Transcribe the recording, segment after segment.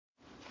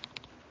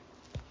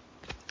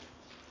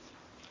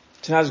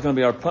Tonight is going to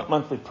be our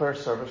monthly prayer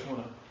service. We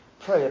want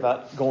to pray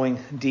about going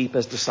deep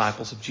as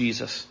disciples of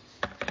Jesus.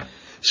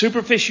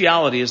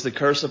 Superficiality is the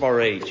curse of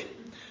our age.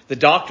 The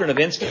doctrine of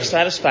instant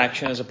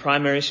satisfaction is a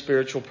primary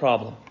spiritual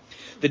problem.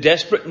 The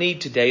desperate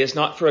need today is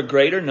not for a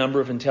greater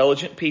number of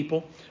intelligent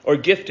people or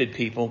gifted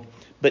people,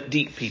 but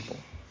deep people.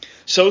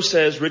 So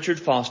says Richard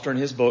Foster in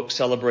his book,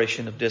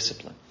 Celebration of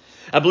Discipline.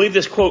 I believe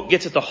this quote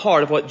gets at the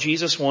heart of what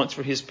Jesus wants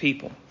for his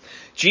people.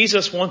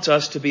 Jesus wants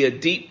us to be a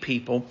deep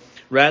people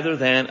rather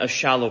than a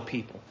shallow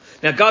people.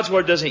 Now, God's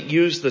Word doesn't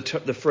use the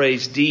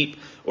phrase deep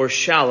or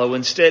shallow.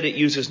 Instead, it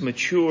uses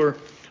mature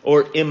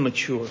or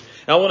immature.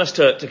 Now, I want us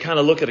to kind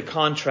of look at a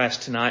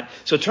contrast tonight.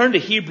 So turn to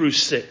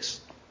Hebrews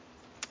 6,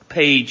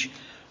 page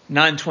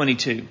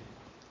 922.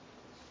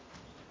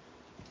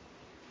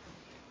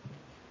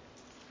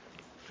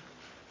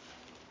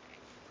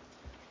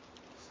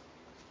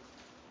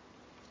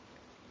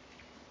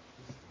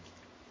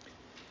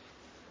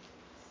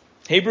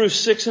 Hebrews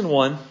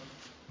 6:1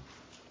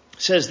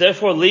 says,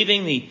 "Therefore,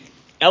 leaving the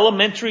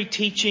elementary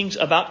teachings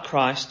about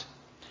Christ,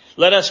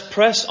 let us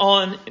press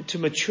on to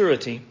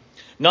maturity,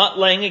 not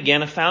laying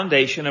again a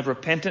foundation of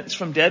repentance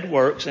from dead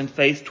works and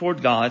faith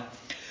toward God,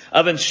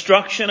 of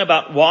instruction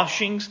about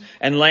washings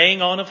and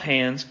laying on of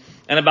hands,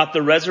 and about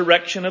the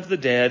resurrection of the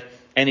dead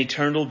and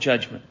eternal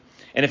judgment.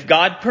 And if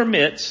God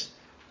permits,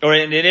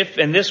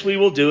 and this we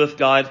will do if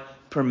God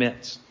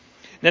permits."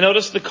 Now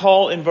notice the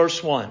call in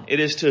verse 1. It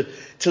is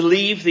to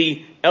leave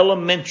the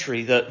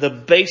elementary,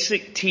 the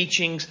basic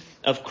teachings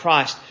of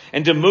Christ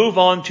and to move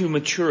on to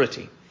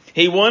maturity.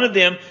 He wanted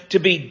them to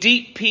be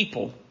deep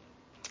people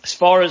as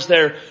far as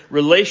their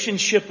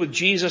relationship with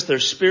Jesus, their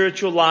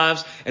spiritual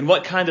lives, and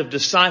what kind of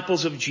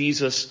disciples of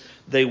Jesus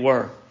they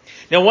were.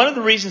 Now, one of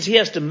the reasons he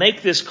has to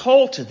make this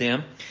call to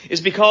them is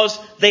because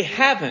they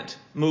haven't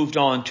moved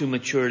on to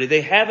maturity.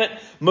 They haven't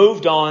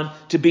moved on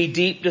to be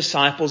deep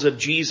disciples of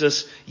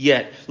Jesus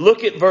yet.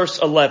 Look at verse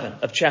 11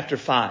 of chapter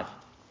 5.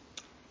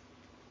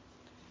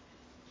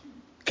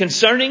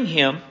 "Concerning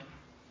him,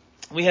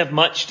 we have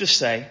much to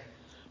say,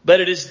 but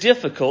it is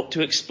difficult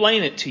to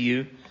explain it to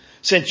you,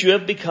 since you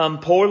have become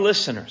poor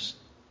listeners.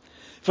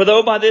 For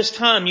though by this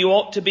time you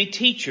ought to be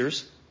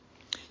teachers,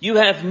 you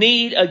have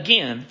need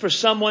again for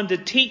someone to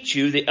teach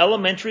you the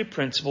elementary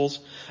principles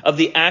of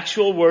the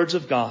actual words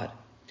of God.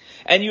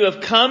 And you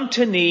have come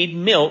to need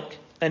milk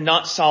and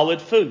not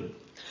solid food.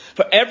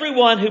 For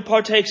everyone who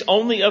partakes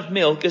only of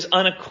milk is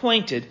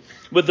unacquainted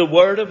with the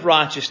word of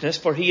righteousness,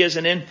 for he is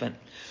an infant.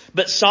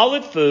 But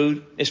solid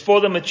food is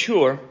for the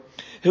mature,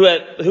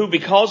 who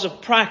because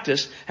of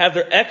practice have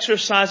their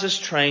exercises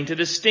trained to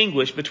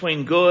distinguish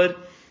between good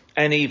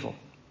and evil."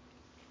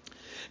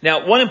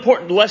 Now, one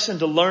important lesson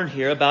to learn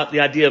here about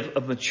the idea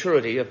of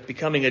maturity, of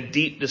becoming a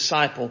deep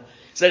disciple,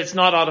 is that it's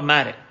not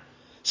automatic.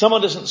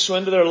 Someone doesn't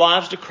surrender their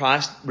lives to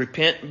Christ,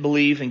 repent,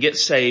 believe, and get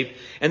saved,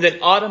 and then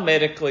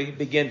automatically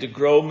begin to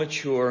grow,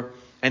 mature,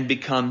 and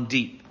become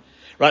deep.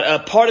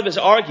 Right? Part of his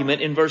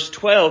argument in verse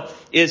 12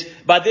 is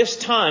by this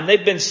time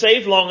they've been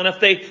saved long enough,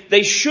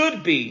 they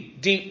should be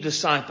deep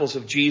disciples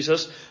of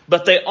Jesus,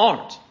 but they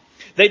aren't.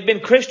 They've been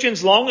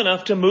Christians long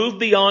enough to move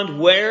beyond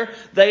where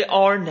they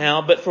are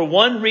now, but for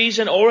one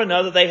reason or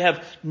another, they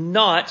have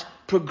not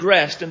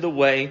progressed in the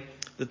way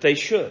that they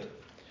should.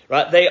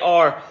 Right? They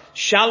are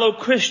shallow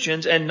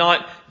Christians and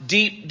not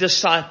deep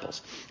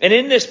disciples. And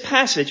in this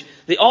passage,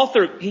 the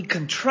author, he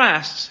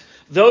contrasts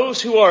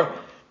those who are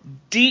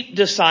deep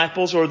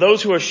disciples or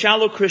those who are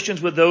shallow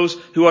Christians with those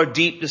who are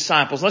deep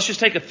disciples. Let's just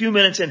take a few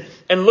minutes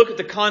and look at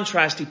the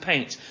contrast he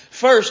paints.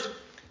 First,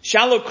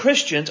 shallow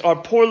Christians are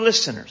poor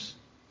listeners.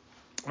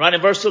 Right,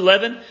 in verse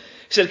 11, he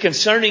said,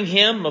 "Concerning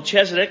him,"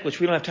 Melchizedek, which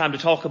we don't have time to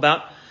talk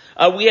about,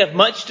 "we have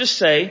much to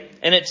say,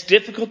 and it's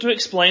difficult to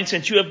explain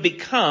since you have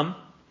become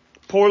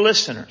poor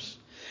listeners."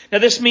 Now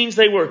this means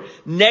they were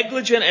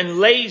negligent and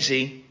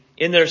lazy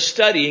in their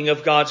studying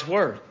of God's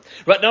Word.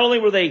 Right, not only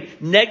were they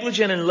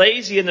negligent and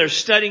lazy in their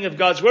studying of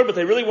God's Word, but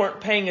they really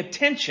weren't paying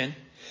attention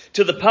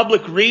to the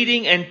public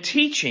reading and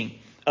teaching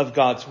of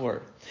God's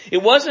Word.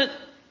 It wasn't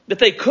that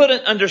they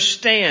couldn't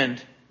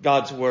understand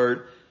God's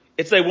Word.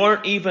 It's they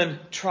weren't even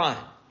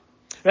trying.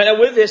 Right, now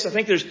with this, I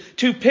think there's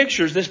two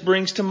pictures this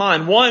brings to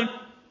mind. One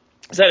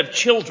is that of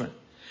children.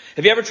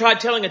 Have you ever tried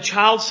telling a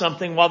child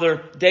something while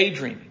they're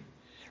daydreaming?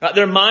 Right,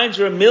 their minds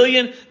are a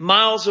million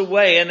miles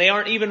away and they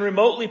aren't even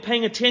remotely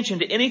paying attention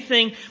to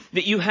anything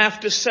that you have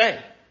to say.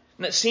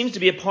 And that seems to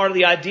be a part of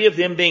the idea of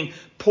them being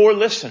poor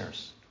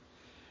listeners.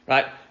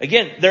 Right?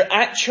 Again, they're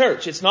at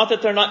church. It's not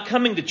that they're not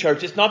coming to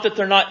church. It's not that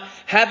they're not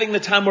having the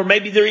time where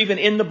maybe they're even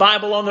in the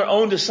Bible on their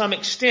own to some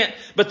extent,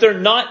 but they're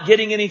not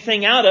getting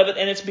anything out of it,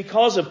 and it's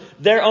because of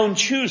their own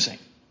choosing.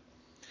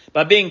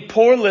 By being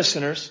poor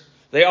listeners,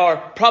 they are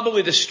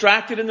probably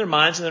distracted in their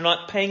minds and they're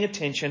not paying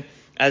attention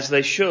as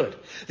they should.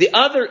 The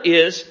other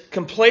is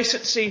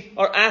complacency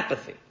or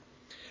apathy.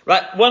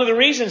 Right? One of the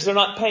reasons they're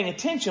not paying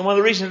attention, one of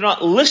the reasons they're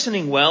not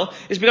listening well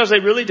is because they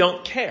really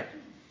don't care.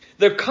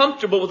 They're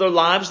comfortable with their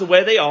lives the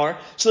way they are,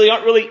 so they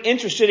aren't really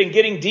interested in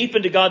getting deep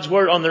into God's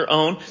Word on their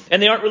own,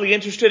 and they aren't really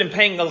interested in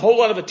paying a whole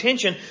lot of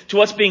attention to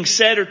what's being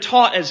said or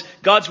taught as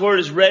God's Word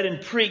is read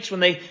and preached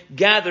when they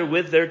gather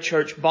with their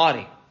church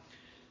body.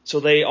 So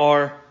they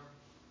are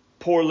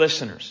poor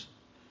listeners.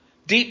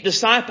 Deep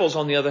disciples,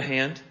 on the other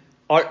hand,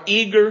 are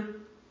eager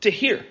to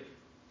hear.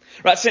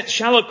 Right? Since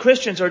shallow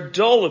Christians are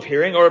dull of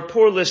hearing or are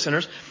poor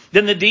listeners,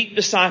 then the deep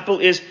disciple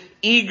is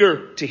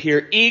eager to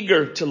hear,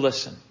 eager to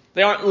listen.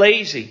 They aren't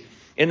lazy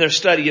in their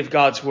study of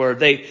God's Word.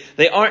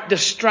 They aren't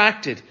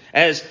distracted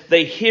as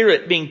they hear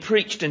it being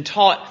preached and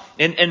taught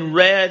and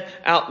read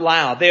out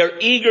loud. They are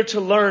eager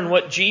to learn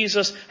what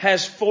Jesus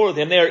has for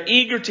them. They are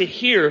eager to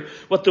hear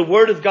what the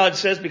Word of God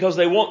says because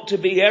they want to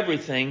be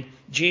everything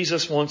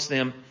Jesus wants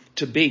them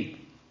to be.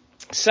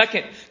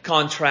 Second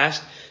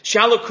contrast,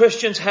 shallow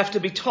Christians have to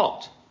be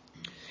taught.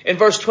 In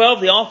verse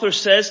 12, the author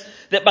says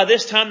that by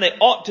this time they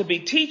ought to be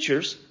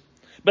teachers,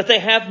 but they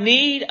have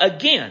need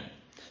again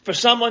for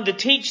someone to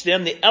teach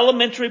them the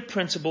elementary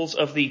principles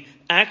of the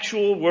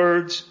actual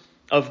words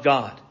of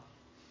God.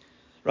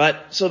 Right?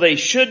 So they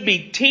should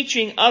be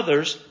teaching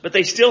others, but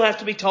they still have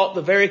to be taught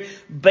the very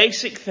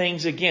basic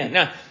things again.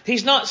 Now,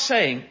 he's not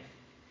saying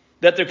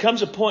that there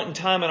comes a point in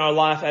time in our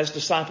life as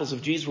disciples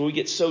of Jesus where we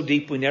get so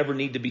deep we never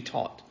need to be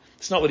taught.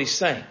 That's not what he's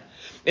saying.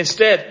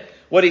 Instead,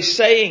 what he's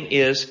saying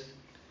is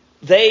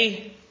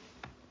they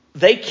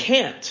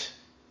can't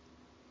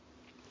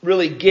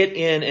really get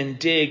in and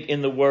dig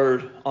in the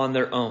Word on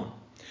their own.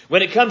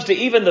 When it comes to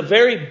even the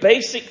very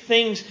basic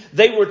things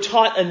they were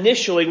taught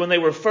initially when they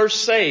were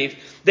first saved,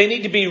 they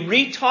need to be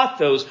retaught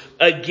those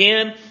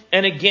again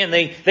and again.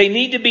 They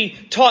need to be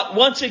taught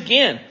once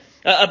again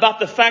about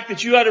the fact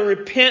that you ought to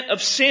repent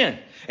of sin.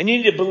 And you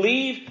need to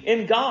believe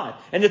in God.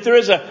 And that there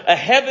is a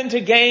heaven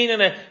to gain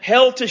and a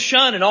hell to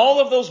shun. And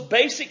all of those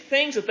basic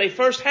things that they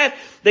first had,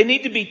 they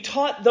need to be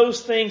taught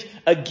those things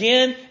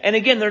again and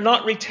again. They're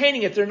not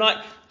retaining it. They're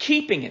not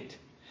keeping it.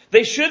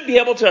 They should be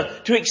able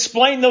to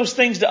explain those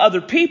things to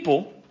other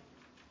people.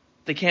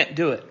 They can't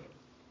do it.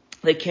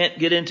 They can't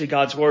get into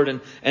God's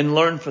Word and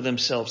learn for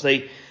themselves.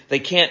 They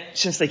can't,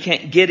 since they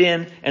can't get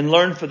in and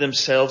learn for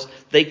themselves,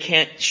 they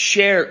can't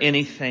share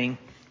anything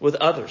with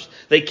others.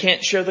 They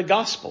can't share the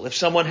gospel. If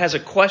someone has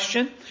a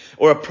question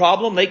or a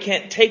problem, they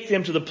can't take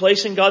them to the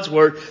place in God's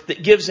Word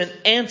that gives an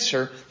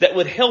answer that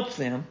would help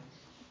them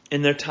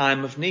in their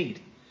time of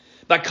need.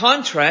 By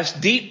contrast,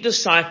 deep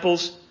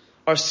disciples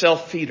are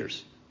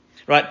self-feeders.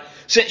 Right?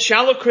 Since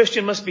shallow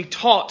Christian must be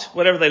taught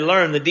whatever they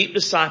learn, the deep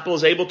disciple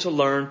is able to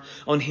learn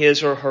on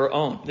his or her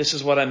own. This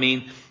is what I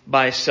mean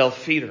by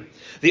self-feeder.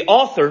 The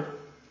author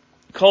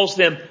calls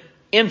them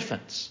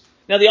infants.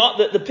 Now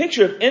the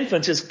picture of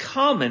infants is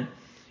common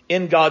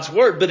in God's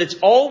Word, but it's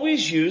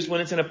always used when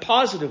it's in a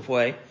positive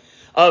way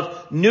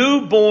of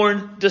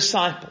newborn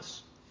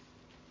disciples.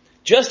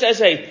 Just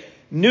as a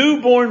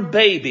newborn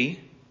baby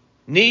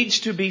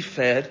needs to be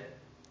fed,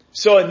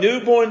 so a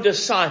newborn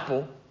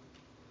disciple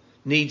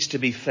needs to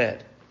be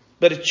fed.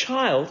 But a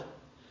child,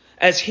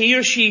 as he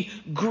or she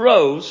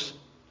grows,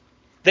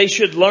 they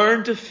should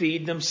learn to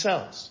feed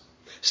themselves.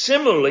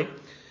 Similarly,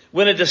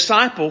 when a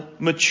disciple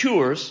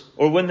matures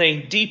or when they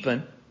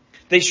deepen,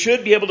 they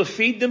should be able to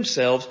feed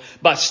themselves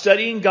by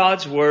studying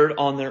God's Word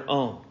on their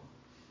own.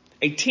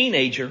 A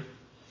teenager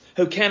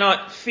who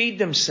cannot feed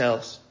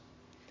themselves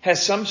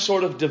has some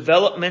sort of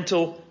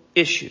developmental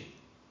issue.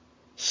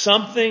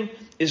 Something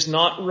is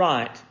not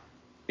right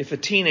if a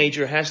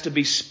teenager has to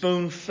be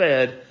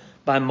spoon-fed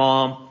by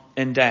mom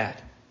and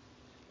dad.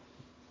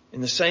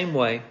 In the same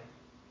way,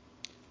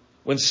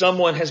 when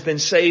someone has been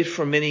saved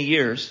for many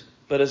years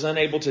but is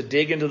unable to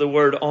dig into the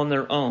Word on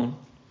their own,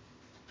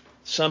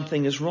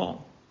 something is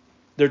wrong.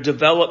 Their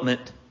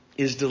development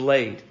is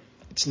delayed.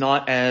 It's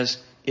not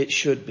as it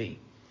should be.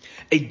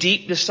 A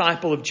deep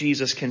disciple of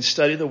Jesus can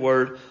study the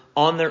Word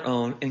on their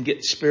own and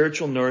get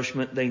spiritual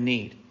nourishment they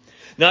need.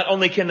 Not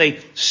only can they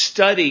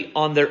study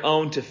on their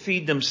own to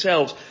feed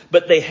themselves,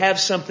 but they have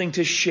something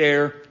to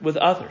share with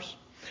others.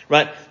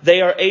 Right?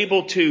 They are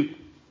able to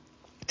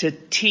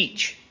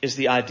teach is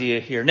the idea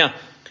here. Now,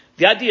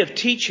 the idea of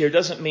teach here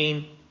doesn't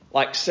mean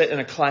like sit in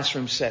a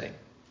classroom setting.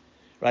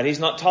 Right? He's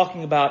not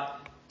talking about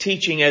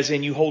teaching as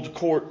in you hold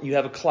court, you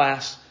have a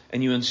class,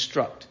 and you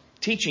instruct.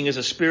 Teaching is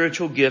a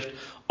spiritual gift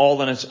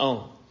all on its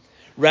own.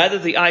 Rather,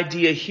 the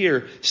idea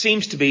here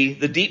seems to be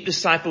the deep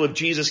disciple of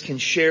Jesus can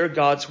share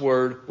God's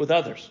Word with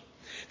others.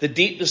 The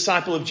deep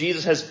disciple of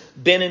Jesus has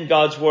been in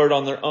God's Word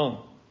on their own.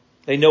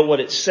 They know what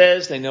it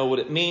says, they know what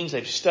it means,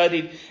 they've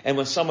studied, and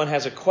when someone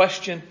has a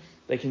question,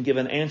 they can give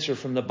an answer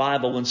from the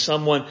Bible. When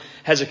someone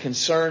has a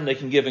concern, they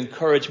can give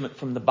encouragement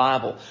from the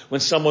Bible.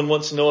 When someone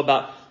wants to know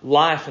about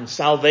life and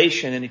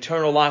salvation and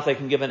eternal life, they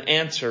can give an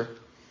answer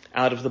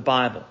out of the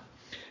Bible.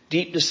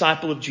 Deep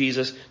disciple of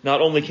Jesus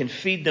not only can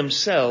feed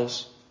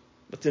themselves,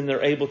 but then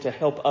they're able to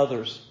help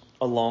others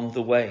along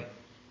the way.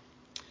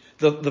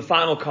 The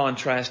final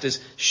contrast is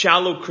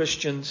shallow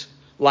Christians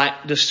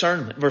lack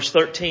discernment. Verse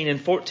 13 and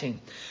 14.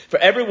 For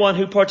everyone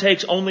who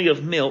partakes only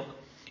of milk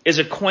is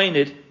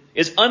acquainted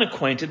is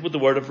unacquainted with the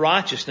word of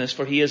righteousness,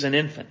 for he is an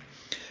infant.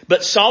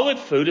 But solid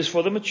food is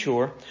for the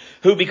mature,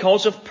 who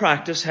because of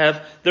practice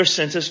have their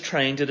senses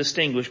trained to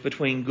distinguish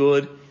between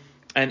good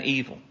and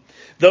evil.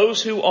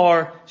 Those who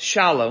are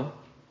shallow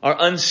are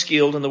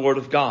unskilled in the word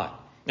of God.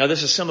 Now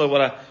this is similar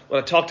to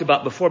what I talked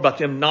about before about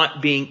them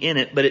not being in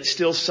it, but it's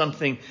still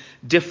something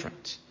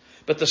different.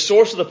 But the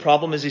source of the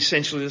problem is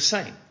essentially the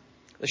same.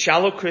 The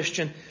shallow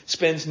Christian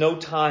spends no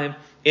time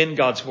in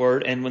God's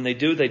word, and when they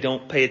do, they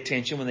don't pay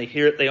attention. When they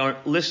hear it, they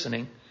aren't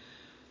listening.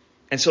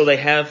 And so they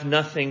have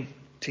nothing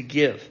to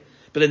give.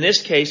 But in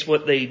this case,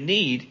 what they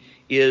need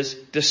is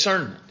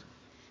discernment.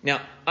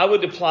 Now, I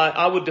would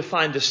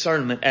define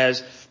discernment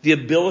as the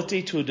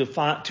ability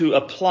to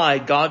apply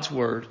God's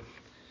word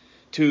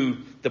to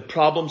the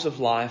problems of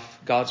life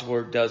God's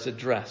word does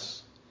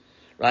address.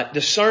 Right?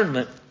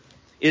 Discernment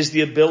is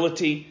the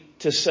ability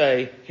to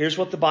say, here's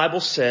what the Bible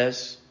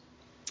says,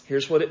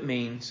 here's what it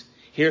means,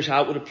 here's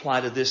how it would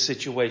apply to this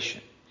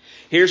situation.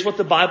 Here's what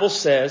the Bible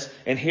says,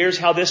 and here's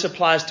how this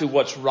applies to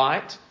what's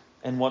right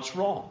and what's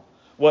wrong.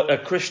 What a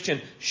Christian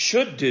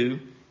should do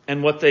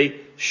and what they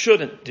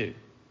shouldn't do.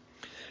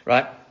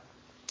 Right?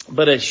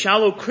 But a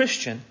shallow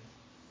Christian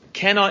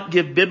cannot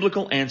give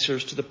biblical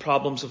answers to the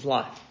problems of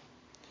life.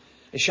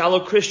 A shallow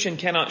Christian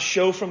cannot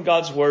show from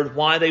God's word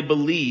why they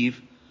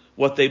believe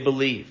what they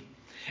believe.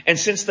 And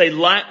since they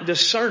lack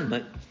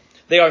discernment,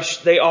 they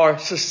are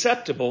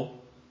susceptible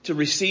to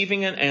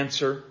receiving an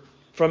answer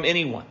from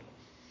anyone.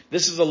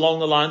 This is along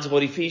the lines of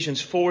what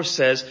Ephesians 4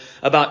 says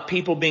about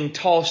people being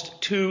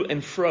tossed to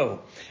and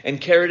fro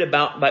and carried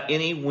about by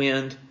any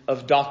wind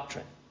of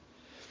doctrine.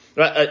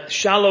 Right?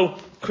 Shallow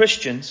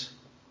Christians,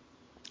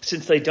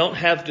 since they don't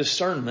have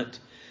discernment,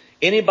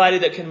 anybody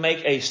that can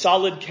make a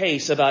solid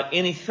case about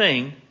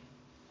anything,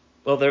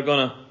 well,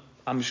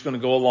 I'm just going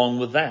to go along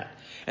with that.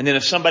 And then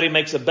if somebody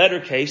makes a better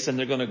case, then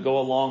they're going to go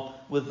along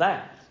with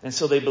that. And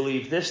so they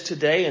believe this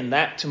today and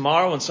that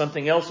tomorrow and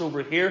something else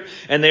over here.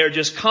 And they are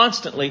just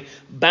constantly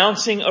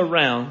bouncing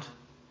around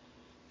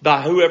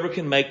by whoever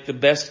can make the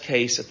best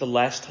case at the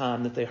last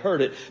time that they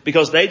heard it,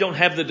 because they don't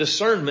have the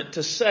discernment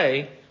to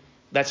say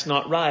that's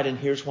not right. And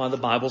here's why the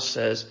Bible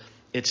says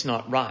it's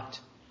not right.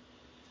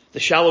 The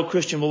shallow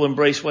Christian will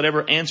embrace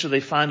whatever answer they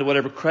find to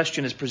whatever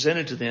question is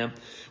presented to them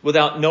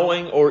without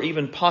knowing or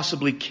even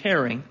possibly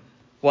caring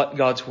what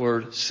God's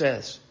word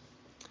says.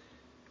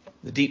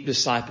 The deep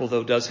disciple,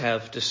 though, does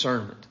have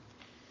discernment.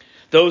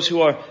 Those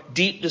who are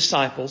deep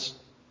disciples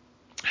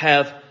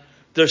have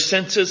their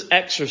senses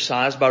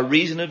exercised by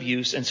reason of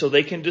use, and so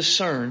they can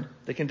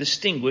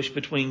distinguish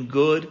between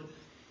good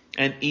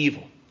and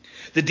evil.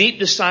 The deep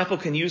disciple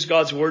can use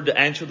God's word to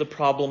answer the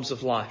problems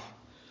of life.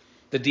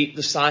 The deep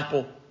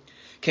disciple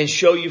can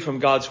show you from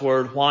God's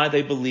word why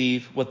they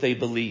believe what they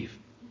believe.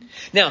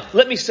 Now,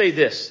 let me say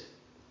this.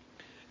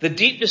 The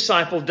deep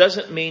disciple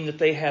doesn't mean that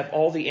they have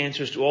all the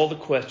answers to all the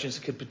questions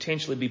that could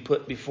potentially be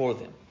put before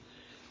them.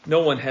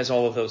 No one has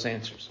all of those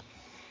answers.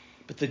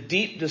 But the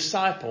deep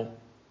disciple,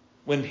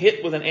 when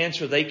hit with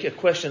a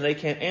question they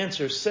can't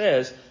answer,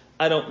 says,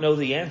 I don't know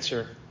the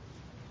answer,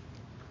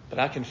 but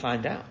I can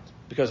find out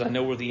because I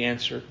know where the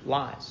answer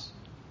lies.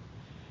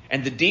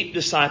 And the deep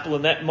disciple,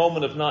 in that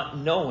moment of not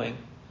knowing,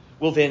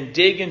 will then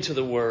dig into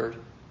the word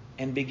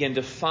and begin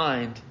to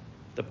find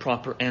the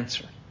proper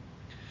answer.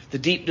 The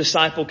deep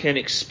disciple can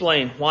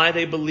explain why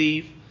they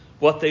believe,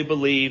 what they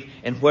believe,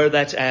 and where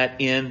that's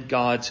at in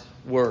God's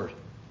word.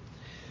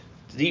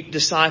 The deep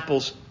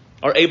disciples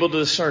are able to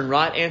discern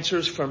right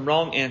answers from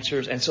wrong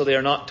answers, and so they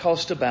are not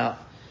tossed about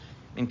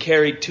and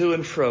carried to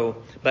and fro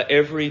by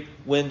every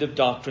wind of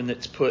doctrine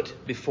that's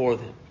put before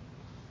them.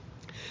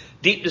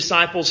 Deep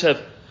disciples have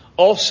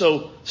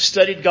also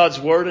studied God's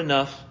word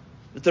enough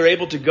that they're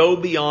able to go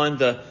beyond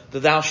the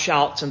thou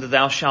shalts and the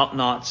thou shalt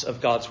nots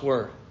of God's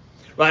word.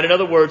 Right? In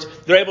other words,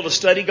 they're able to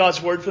study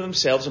God's word for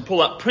themselves and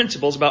pull out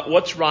principles about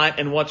what's right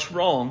and what's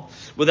wrong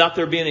without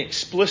there being an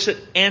explicit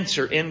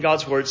answer in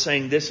God's word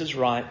saying this is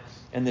right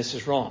and this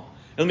is wrong.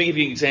 Let me give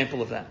you an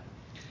example of that.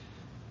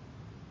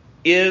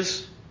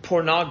 Is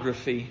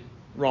pornography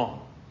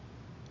wrong?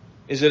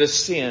 Is it a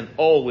sin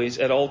always,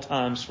 at all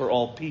times, for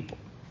all people?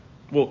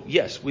 Well,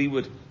 yes, we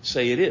would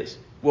say it is.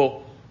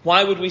 Well,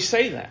 why would we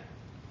say that?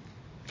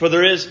 For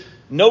there is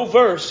no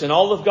verse in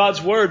all of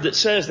God's word that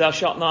says thou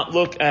shalt not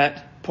look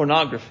at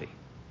pornography.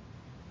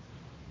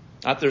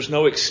 There's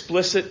no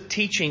explicit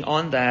teaching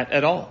on that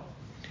at all.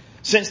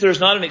 Since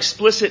there's not an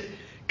explicit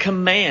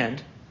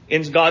command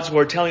in God's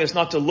word telling us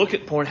not to look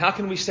at porn, how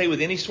can we say with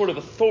any sort of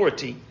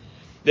authority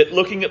that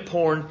looking at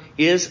porn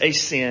is a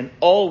sin,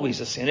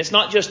 always a sin? It's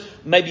not just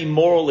maybe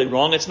morally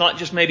wrong. It's not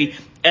just maybe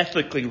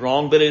ethically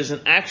wrong, but it is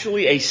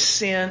actually a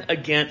sin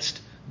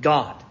against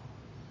God.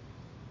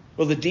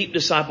 Well, the deep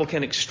disciple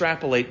can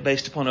extrapolate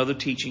based upon other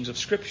teachings of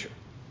Scripture.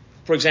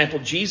 For example,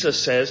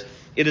 Jesus says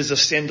it is a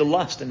sin to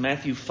lust in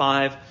Matthew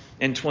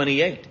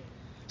 5:28.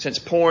 Since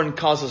porn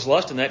causes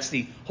lust, and that's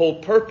the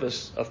whole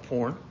purpose of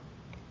porn,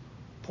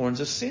 porn's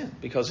a sin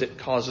because it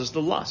causes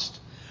the lust.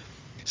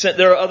 So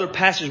there are other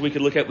passages we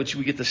could look at which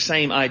we get the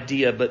same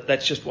idea, but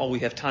that's just all we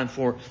have time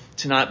for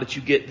tonight, but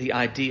you get the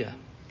idea.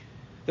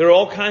 There are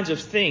all kinds of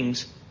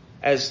things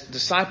as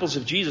disciples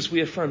of Jesus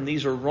we affirm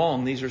these are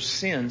wrong, these are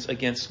sins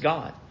against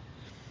God.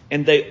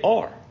 And they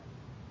are.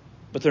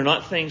 But they're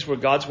not things where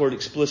God's Word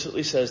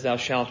explicitly says thou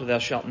shalt or thou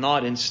shalt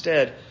not.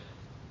 Instead,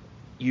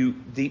 you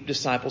deep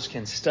disciples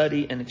can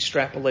study and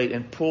extrapolate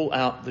and pull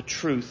out the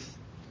truth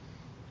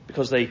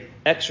because they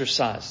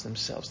exercise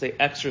themselves. They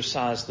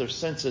exercise their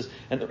senses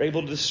and they're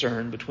able to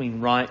discern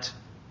between right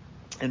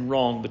and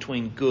wrong,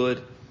 between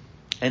good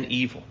and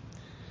evil.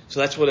 So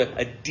that's what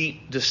a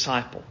deep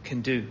disciple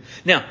can do.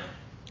 Now,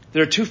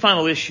 there are two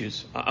final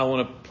issues I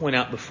want to point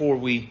out before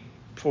we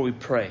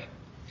pray.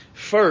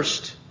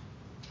 First,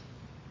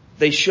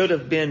 they should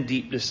have been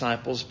deep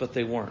disciples, but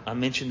they weren't. I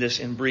mentioned this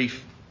in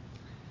brief.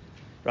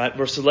 Right?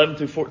 Verse 11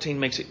 through 14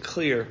 makes it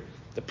clear.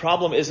 The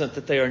problem isn't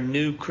that they are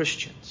new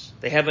Christians.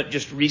 They haven't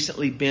just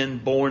recently been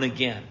born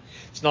again.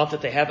 It's not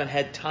that they haven't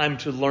had time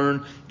to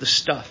learn the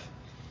stuff.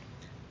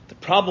 The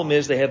problem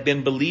is they have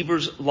been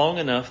believers long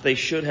enough. They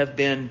should have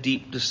been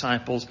deep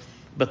disciples,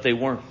 but they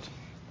weren't.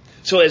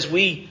 So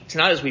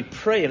tonight as we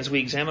pray and as we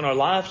examine our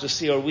lives to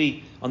see are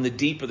we on the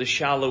deep or the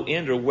shallow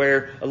end or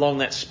where along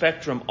that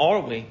spectrum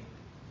are we,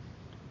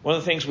 one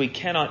of the things we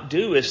cannot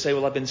do is say,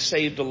 well, I've been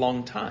saved a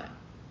long time.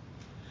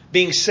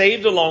 Being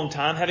saved a long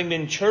time, having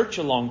been in church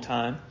a long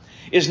time,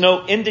 is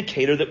no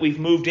indicator that we've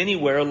moved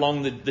anywhere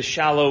along the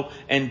shallow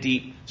and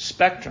deep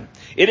spectrum.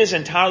 It is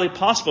entirely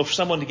possible for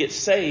someone to get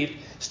saved,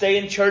 stay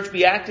in church,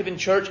 be active in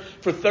church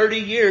for 30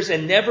 years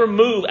and never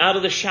move out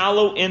of the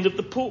shallow end of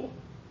the pool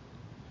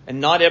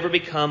and not ever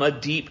become a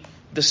deep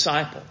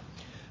disciple.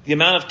 The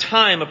amount of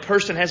time a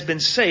person has been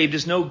saved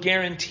is no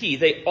guarantee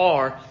they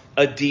are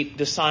a deep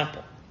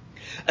disciple.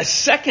 A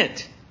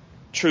second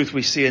truth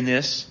we see in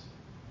this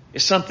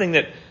is something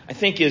that I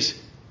think is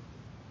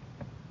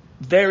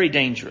very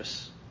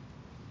dangerous.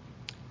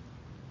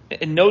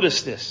 And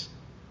notice this.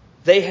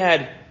 They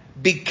had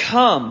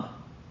become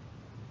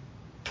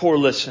poor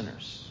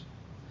listeners.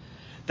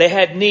 They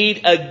had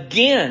need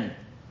again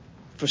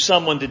for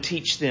someone to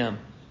teach them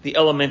the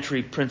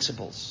elementary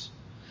principles.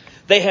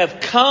 They have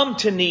come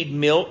to need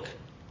milk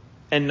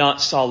and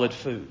not solid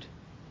food.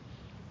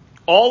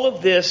 All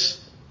of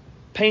this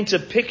paints a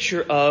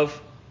picture of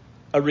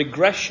a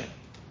regression.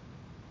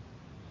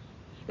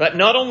 Right?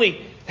 Not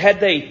only had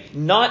they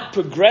not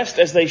progressed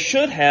as they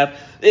should have,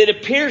 it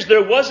appears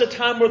there was a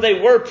time where they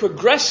were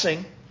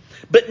progressing,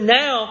 but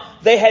now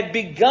they had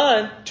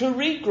begun to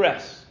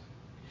regress.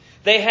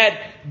 They had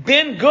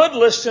been good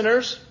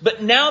listeners,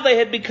 but now they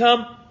had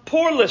become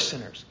poor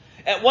listeners.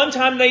 At one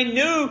time they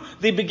knew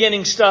the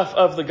beginning stuff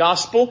of the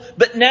gospel,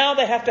 but now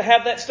they have to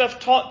have that stuff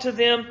taught to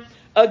them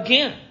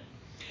again.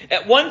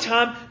 At one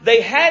time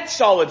they had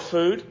solid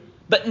food,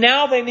 but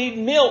now they need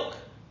milk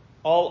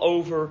all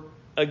over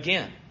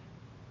again.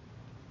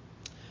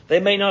 They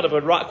may not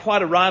have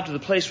quite arrived to the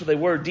place where they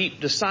were deep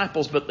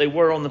disciples, but they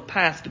were on the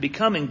path to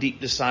becoming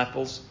deep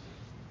disciples,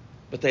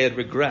 but they had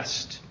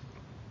regressed.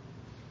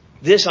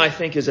 This, I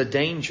think, is a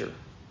danger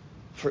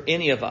for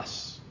any of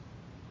us.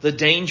 The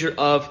danger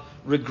of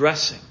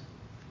regressing.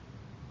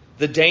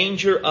 The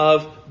danger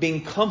of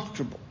being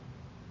comfortable.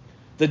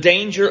 The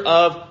danger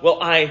of,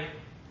 well,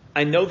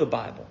 I know the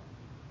Bible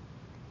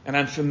and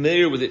I'm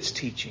familiar with its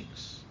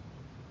teachings,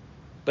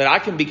 but I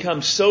can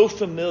become so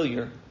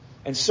familiar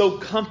and so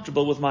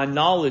comfortable with my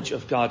knowledge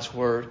of God's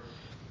Word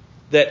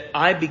that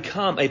I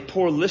become a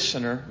poor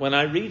listener when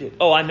I read it.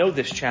 Oh, I know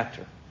this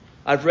chapter.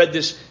 I've read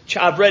this.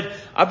 I've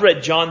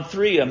read John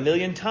 3 a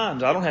million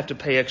times. I don't have to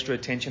pay extra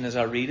attention as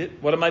I read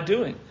it. What am I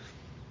doing?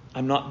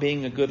 I'm not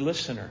being a good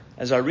listener.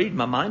 As I read,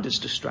 my mind is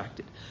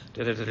distracted.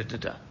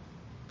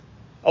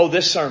 Oh,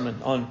 this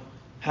sermon on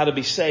how to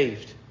be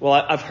saved. Well,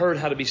 I've heard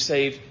how to be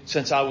saved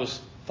since I was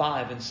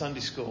 5 in Sunday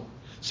school.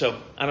 So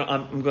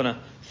I'm going to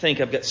think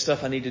I've got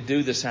stuff I need to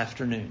do this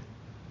afternoon.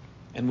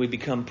 And we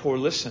become poor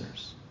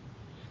listeners.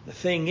 The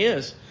thing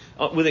is,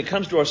 when it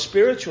comes to our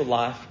spiritual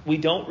life, we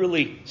don't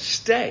really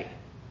stay.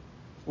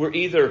 We're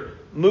either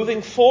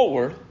moving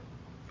forward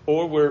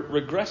or we're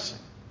regressing.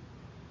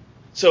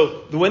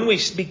 So when we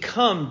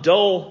become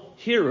dull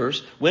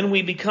hearers, when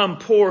we become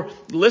poor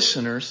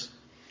listeners,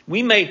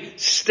 we may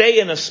stay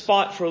in a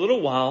spot for a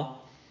little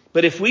while,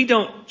 but if we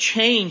don't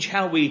change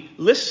how we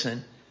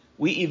listen,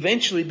 we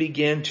eventually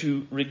begin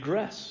to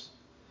regress.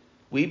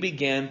 We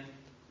begin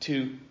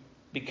to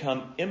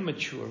become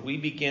immature. We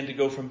begin to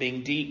go from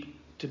being deep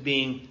to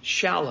being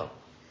shallow.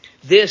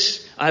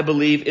 This, I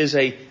believe, is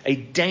a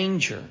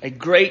danger, a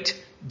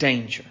great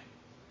danger.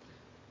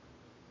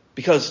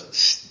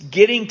 Because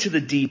getting to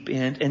the deep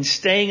end and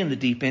staying in the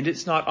deep end,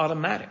 it's not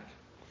automatic.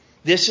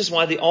 This is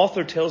why the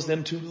author tells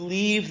them to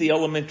leave the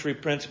elementary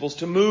principles,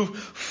 to move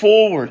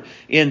forward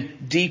in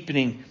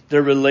deepening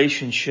their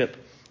relationship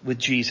with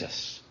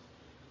Jesus.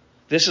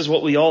 This is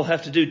what we all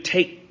have to do.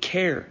 Take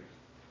care.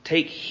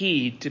 Take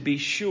heed to be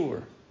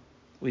sure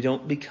we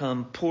don't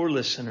become poor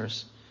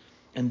listeners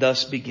and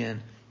thus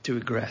begin to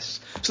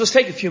regress. So let's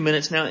take a few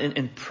minutes now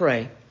and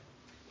pray.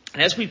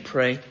 And as we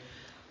pray,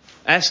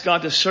 ask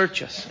God to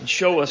search us and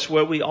show us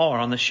where we are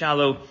on the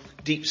shallow,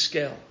 deep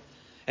scale.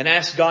 And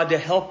ask God to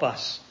help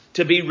us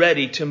to be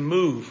ready to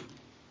move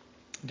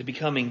into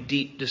becoming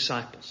deep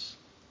disciples.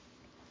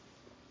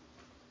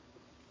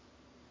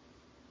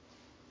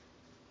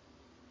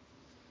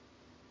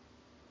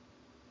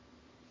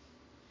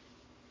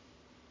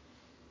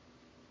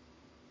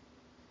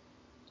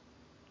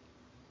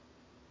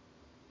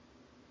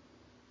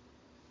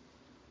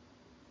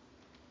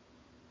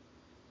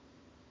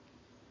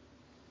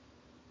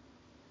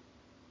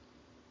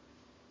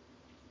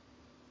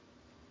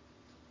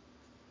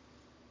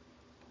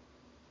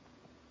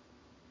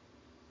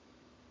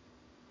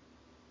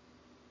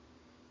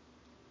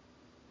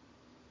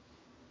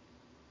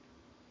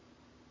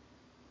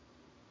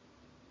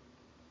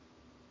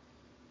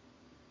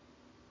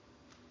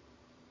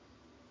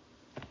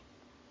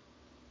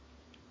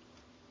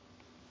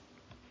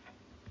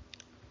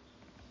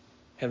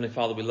 Heavenly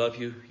Father, we love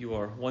you. You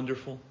are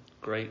wonderful,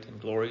 great,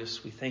 and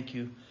glorious. We thank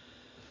you,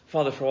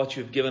 Father, for what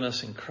you have given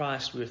us in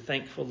Christ. We are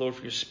thankful, Lord,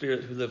 for your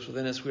Spirit who lives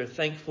within us. We are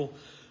thankful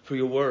for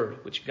your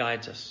word, which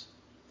guides us.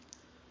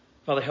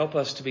 Father, help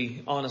us to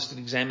be honest in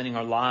examining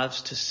our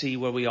lives to see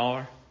where we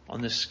are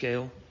on this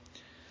scale.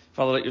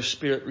 Father, let your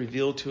Spirit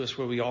reveal to us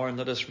where we are and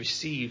let us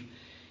receive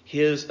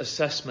his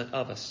assessment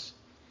of us.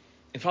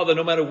 And Father,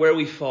 no matter where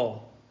we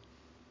fall,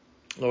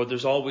 Lord,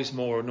 there's always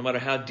more. No matter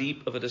how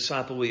deep of a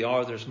disciple we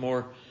are, there's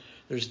more.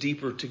 There's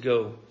deeper to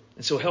go.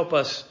 And so help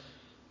us,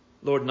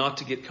 Lord, not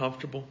to get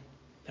comfortable.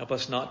 Help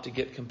us not to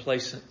get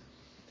complacent.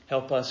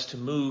 Help us to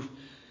move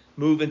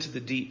into the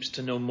deeps,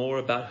 to know more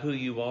about who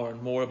you are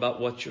and more about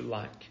what you're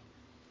like.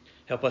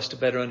 Help us to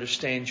better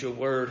understand your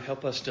word.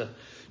 Help us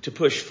to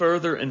push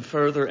further and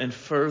further and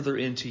further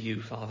into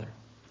you, Father.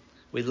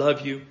 We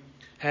love you.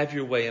 Have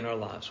your way in our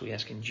lives. We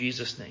ask in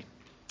Jesus' name.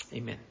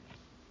 Amen.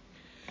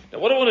 Now,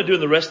 what I want to do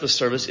in the rest of the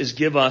service is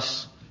give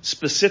us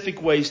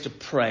specific ways to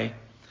pray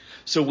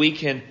so we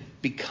can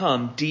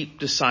become deep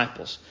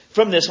disciples.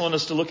 From this, I want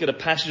us to look at a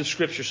passage of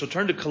Scripture. So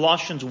turn to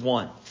Colossians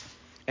 1.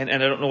 And I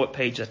don't know what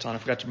page that's on. I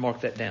forgot to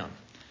mark that down.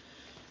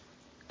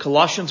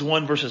 Colossians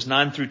 1 verses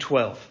 9 through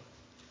 12.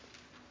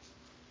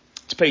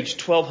 It's page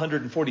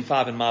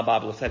 1245 in my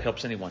Bible, if that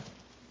helps anyone.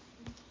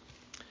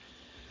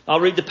 I'll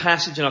read the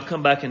passage and I'll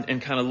come back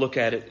and kind of look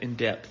at it in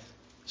depth,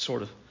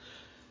 sort of.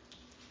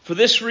 For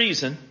this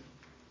reason,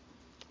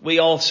 we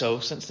also,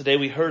 since the day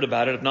we heard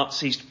about it, have not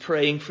ceased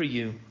praying for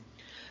you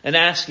and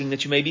asking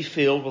that you may be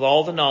filled with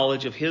all the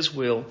knowledge of his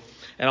will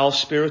and all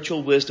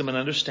spiritual wisdom and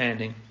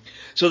understanding,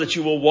 so that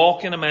you will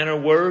walk in a manner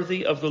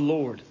worthy of the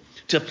Lord,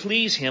 to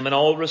please him in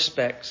all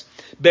respects,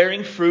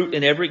 bearing fruit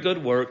in every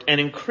good work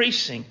and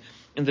increasing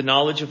in the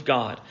knowledge of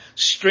God,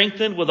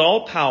 strengthened with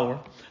all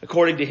power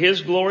according to his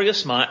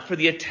glorious might, for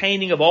the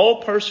attaining of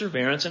all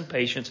perseverance and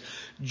patience,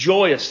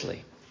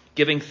 joyously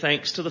giving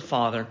thanks to the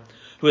Father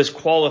who has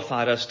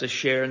qualified us to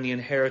share in the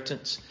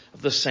inheritance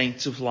of the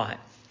saints of light.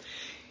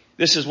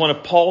 This is one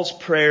of Paul's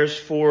prayers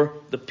for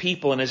the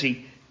people, and as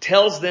he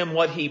tells them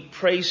what he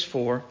prays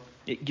for,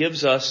 it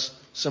gives us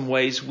some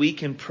ways we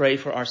can pray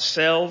for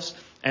ourselves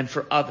and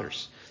for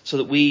others, so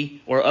that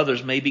we or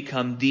others may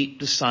become deep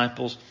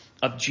disciples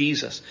of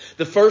Jesus.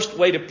 The first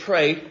way to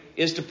pray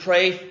is to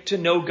pray to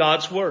know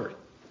God's word.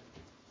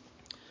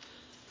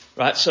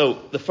 Right? So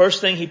the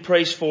first thing he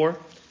prays for,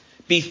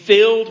 be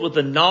filled with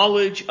the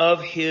knowledge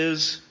of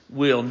his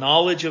will,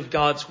 knowledge of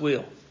God's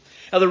will.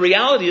 Now the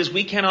reality is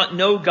we cannot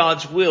know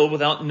God's will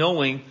without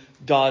knowing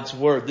God's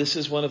word. This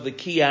is one of the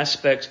key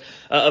aspects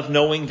of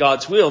knowing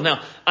God's will.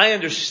 Now, I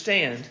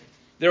understand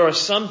there are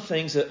some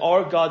things that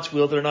are God's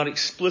will that are not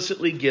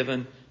explicitly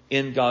given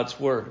in God's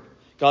word.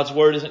 God's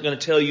word isn't going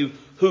to tell you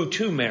who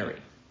to marry,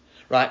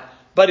 right?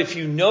 But if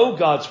you know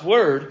God's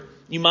word,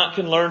 you might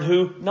can learn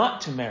who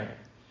not to marry.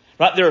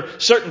 Right? There are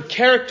certain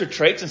character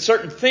traits and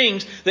certain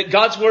things that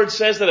God's word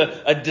says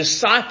that a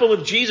disciple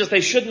of Jesus,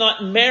 they should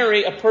not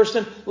marry a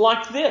person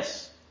like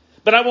this.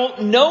 But I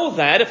won't know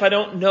that if I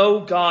don't know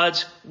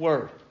God's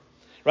word.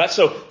 Right?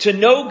 So to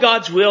know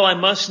God's will, I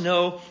must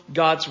know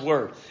God's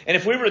word. And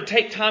if we were to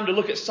take time to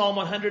look at Psalm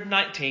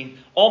 119,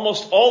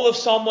 almost all of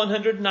Psalm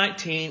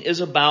 119 is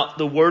about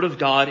the word of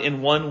God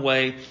in one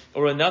way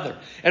or another.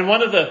 And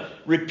one of the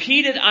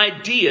repeated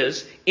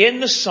ideas in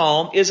the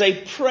psalm is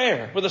a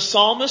prayer where the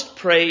psalmist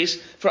prays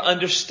for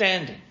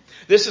understanding.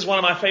 This is one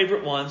of my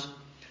favorite ones.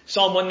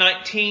 Psalm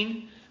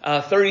 119,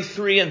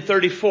 33 and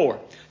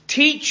 34.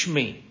 Teach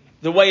me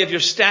the way of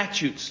your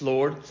statutes,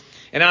 Lord,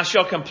 and I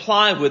shall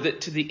comply with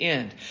it to the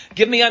end.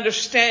 Give me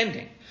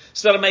understanding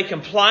so that I may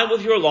comply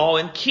with your law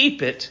and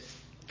keep it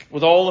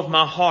with all of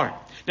my heart.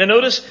 Now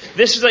notice,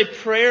 this is a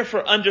prayer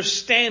for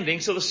understanding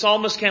so the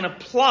psalmist can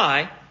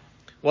apply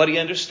what he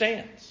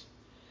understands.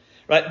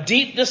 Right?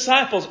 Deep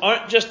disciples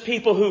aren't just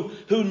people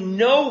who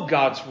know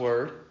God's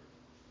word,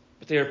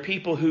 but they are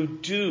people who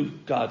do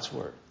God's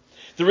word.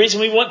 The reason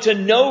we want to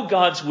know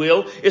God's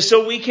will is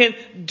so we can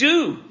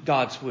do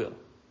God's will.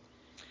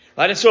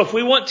 Right? And so if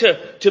we want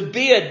to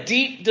be a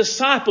deep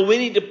disciple, we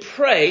need to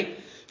pray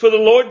for the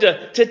Lord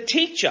to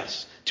teach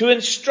us, to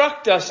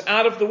instruct us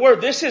out of the Word.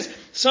 This is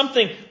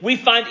something we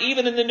find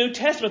even in the New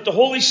Testament. The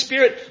Holy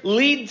Spirit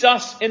leads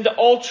us into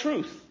all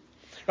truth.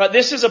 Right?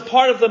 This is a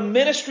part of the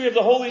ministry of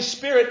the Holy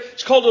Spirit.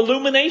 It's called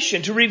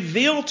illumination, to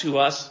reveal to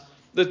us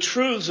the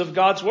truths of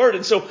God's Word.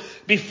 And so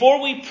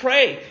before we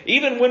pray,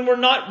 even when we're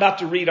not about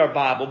to read our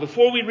Bible,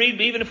 before we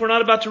read, even if we're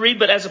not about to read,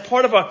 but as a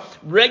part of our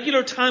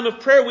regular time of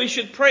prayer, we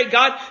should pray,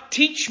 God,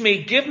 teach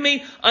me, give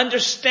me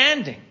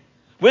understanding.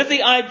 With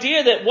the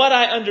idea that what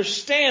I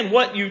understand,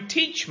 what you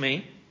teach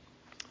me,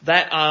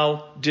 that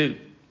I'll do.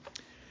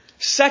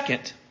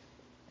 Second,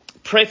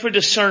 pray for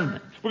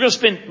discernment. We're going to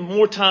spend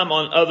more time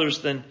on others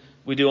than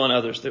we do on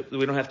others.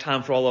 We don't have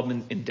time for all of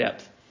them in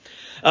depth.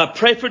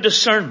 Pray for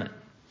discernment.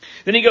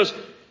 Then he goes,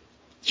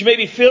 that you may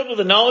be filled with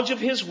the knowledge of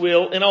His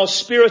will in all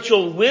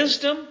spiritual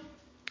wisdom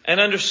and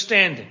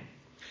understanding.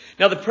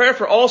 Now the prayer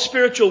for all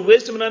spiritual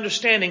wisdom and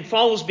understanding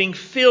follows being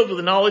filled with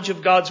the knowledge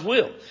of God's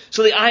will.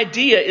 So the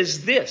idea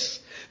is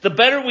this: the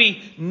better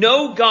we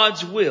know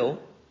God's will,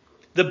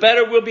 the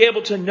better we'll be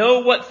able to know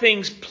what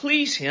things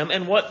please Him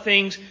and what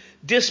things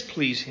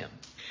displease Him.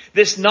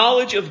 This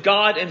knowledge of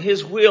God and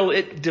His will,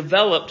 it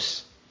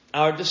develops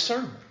our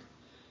discernment.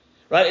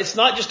 Right? It's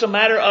not just a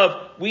matter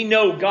of we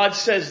know God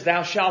says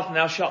thou shalt and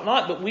thou shalt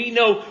not, but we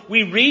know,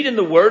 we read in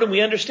the Word and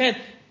we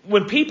understand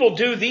when people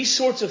do these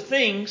sorts of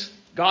things,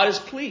 God is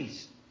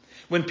pleased.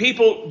 When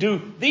people do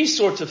these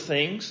sorts of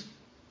things,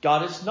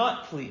 God is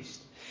not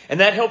pleased. And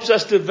that helps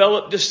us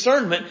develop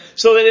discernment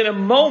so that in a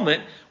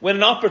moment when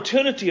an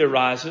opportunity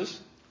arises,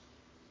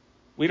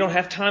 we don't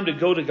have time to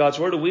go to God's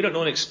Word, or we don't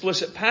know an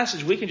explicit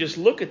passage. We can just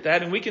look at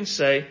that and we can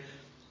say,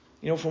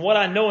 from what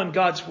I know in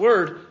God's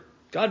Word,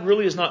 God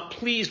really is not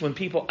pleased when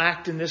people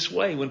act in this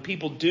way, when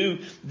people do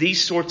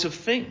these sorts of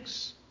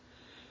things.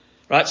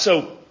 Right?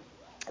 So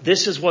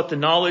this is what the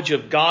knowledge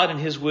of God and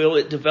His will,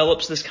 it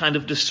develops this kind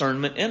of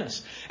discernment in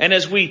us. And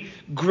as we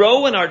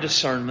grow in our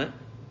discernment,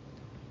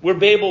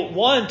 we're able,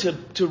 one,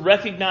 to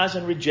recognize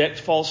and reject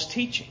false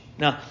teaching.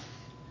 Now,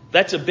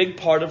 that's a big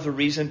part of the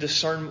reason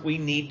we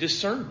need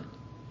discernment.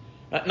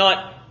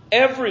 Not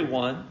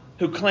everyone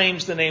who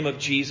claims the name of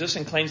Jesus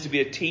and claims to be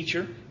a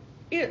teacher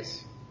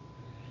is.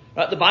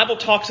 The Bible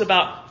talks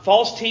about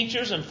false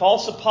teachers and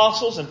false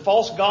apostles and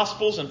false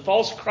gospels and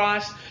false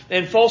Christ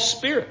and false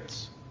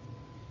spirits.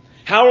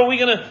 How are we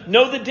going to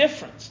know the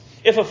difference?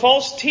 If a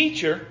false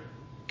teacher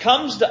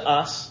comes to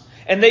us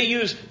and they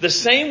use the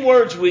same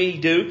words we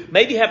do,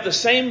 maybe have the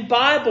same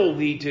Bible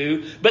we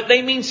do, but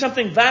they mean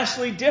something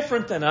vastly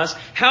different than us,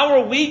 how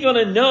are we going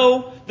to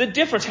know the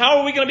difference? How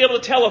are we going to be able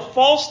to tell a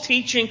false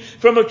teaching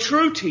from a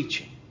true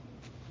teaching?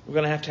 We're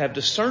going to have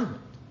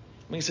discernment.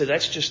 We can say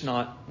that's just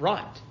not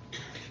right.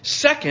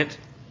 Second,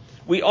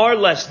 we are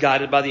less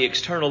guided by the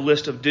external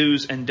list of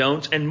do's and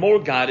don'ts and more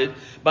guided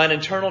by an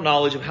internal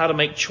knowledge of how to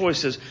make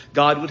choices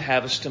God would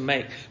have us to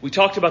make. We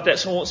talked about that,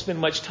 so I won't spend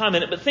much time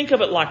in it, but think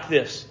of it like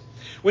this.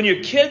 When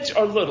your kids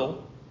are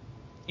little,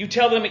 you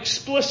tell them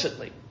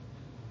explicitly,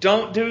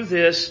 don't do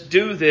this,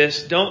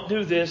 don't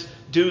do this,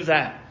 do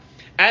that.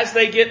 As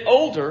they get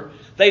older,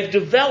 they've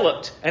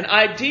developed an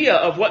idea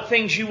of what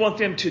things you want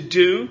them to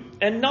do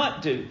and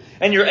not do.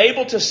 And you're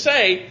able to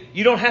say,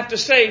 you don't have to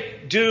say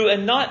do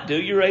and not do.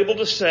 You're able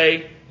to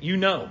say,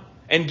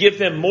 and give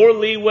them more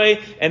leeway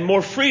and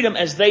more freedom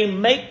as they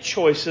make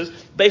choices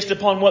based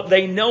upon what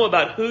they know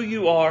about who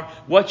you are,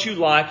 what you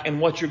like, and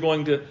what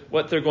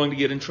they're going to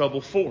get in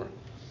trouble for.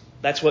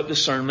 That's what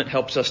discernment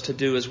helps us to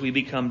do as we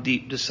become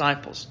deep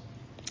disciples.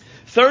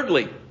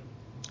 Thirdly,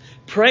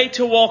 pray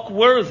to walk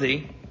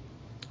worthy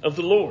of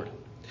the Lord.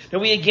 Now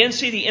we again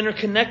see the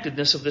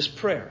interconnectedness of this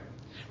prayer,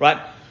 right?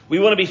 We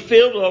want to be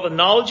filled with all the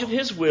knowledge of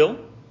His will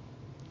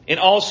in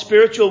all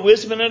spiritual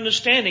wisdom and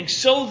understanding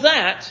so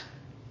that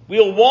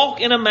we'll walk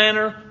in a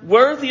manner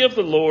worthy of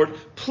the Lord,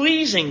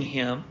 pleasing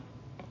Him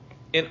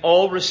in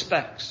all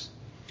respects.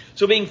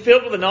 So being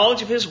filled with the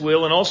knowledge of His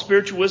will and all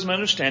spiritual wisdom and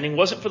understanding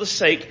wasn't for the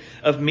sake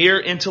of mere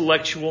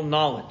intellectual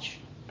knowledge.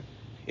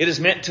 It is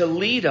meant to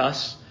lead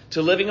us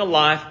to living a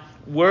life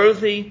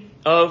worthy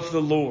of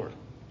the Lord.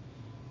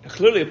 Now,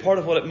 clearly a part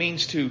of what it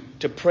means to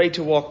pray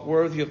to walk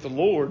worthy of the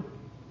Lord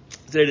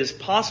is that it is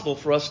possible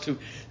for us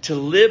to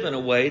live in a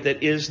way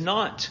that is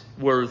not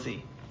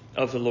worthy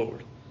of the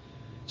Lord.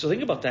 So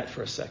think about that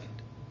for a second.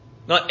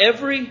 Not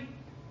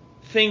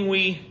everything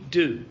we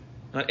do,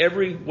 not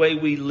every way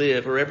we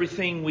live, or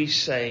everything we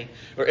say,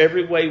 or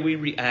every way we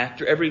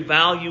react, or every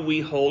value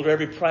we hold, or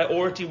every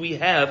priority we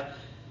have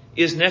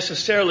is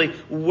necessarily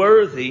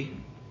worthy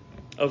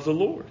of the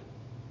Lord.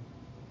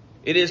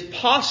 It is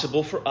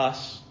possible for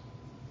us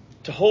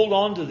to hold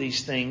on to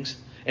these things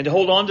and to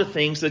hold on to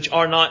things that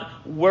are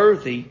not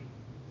worthy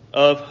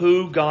of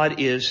who God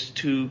is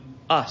to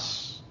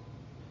us.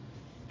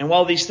 And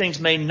while these things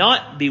may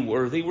not be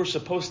worthy, we're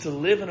supposed to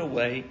live in a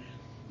way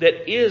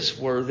that is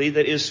worthy,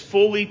 that is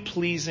fully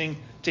pleasing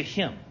to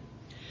Him.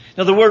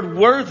 Now the word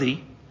worthy,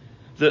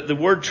 the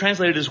word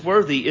translated as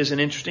worthy is an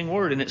interesting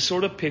word, and it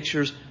sort of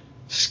pictures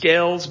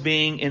scales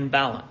being in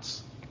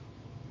balance.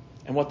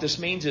 And what this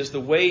means is the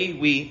way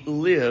we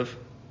live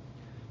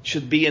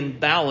should be in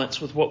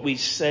balance with what we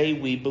say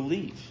we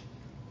believe.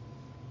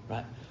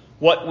 Right?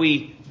 What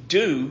we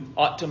do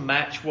ought to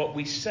match what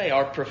we say.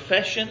 Our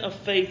profession of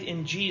faith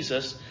in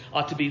Jesus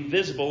ought to be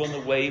visible in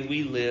the way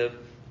we live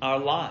our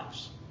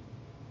lives.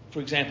 For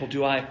example,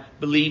 do I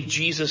believe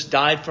Jesus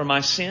died for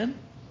my sin?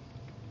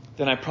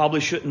 Then I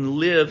probably shouldn't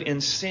live in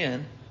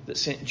sin that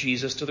sent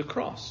Jesus to the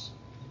cross.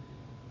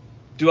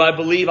 Do I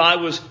believe I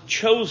was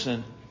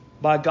chosen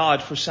by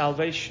God for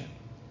salvation?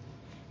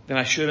 Then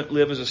I shouldn't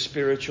live as a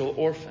spiritual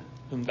orphan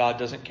whom God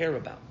doesn't care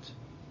about.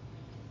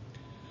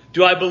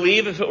 Do I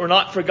believe if it were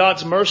not for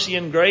God's mercy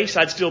and grace,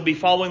 I'd still be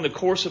following the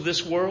course of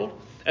this world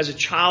as a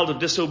child of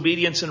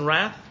disobedience and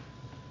wrath?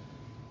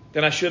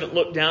 Then I shouldn't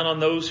look down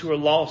on those who are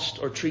lost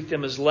or treat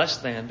them as less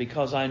than,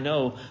 because I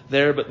know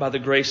there but by the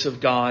grace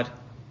of God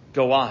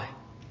go I.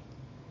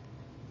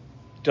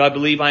 Do I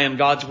believe I am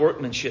God's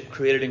workmanship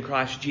created in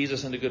Christ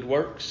Jesus unto good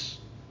works?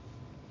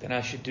 Then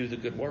I should do the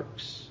good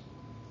works.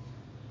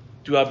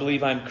 Do I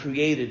believe I'm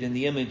created in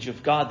the image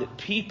of God, that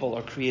people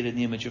are created in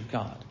the image of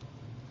God?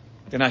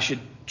 Then I should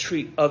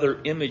treat other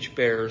image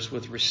bearers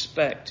with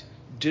respect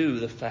due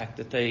the fact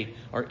that they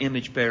are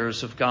image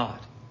bearers of God.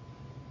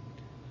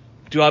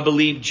 Do I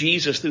believe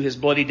Jesus, through His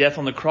bloody death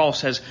on the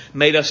cross, has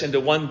made us into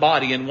one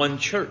body and one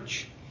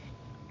church?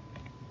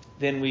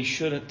 Then we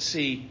shouldn't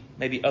see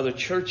maybe other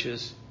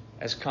churches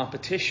as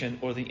competition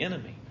or the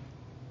enemy.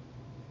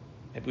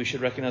 Maybe we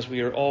should recognize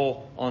we are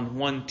all on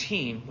one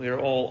team. We are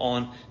all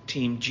on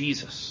Team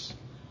Jesus.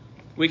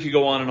 We could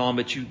go on and on,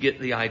 but you get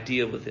the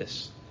idea with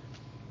this.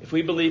 If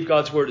we believe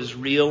God's Word is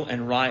real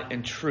and right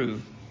and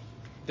true,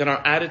 then our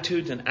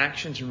attitudes and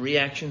actions and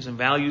reactions and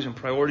values and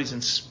priorities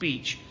and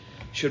speech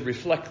should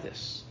reflect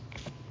this.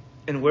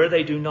 And where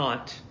they do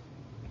not,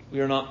 we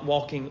are not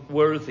walking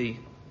worthy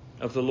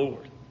of the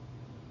Lord.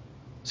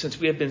 Since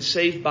we have been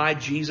saved by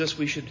Jesus,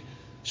 we should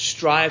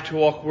strive to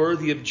walk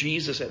worthy of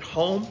Jesus at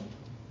home,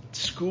 at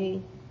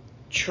school,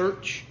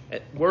 church,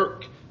 at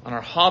work, on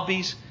our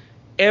hobbies,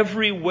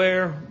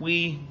 everywhere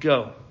we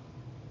go,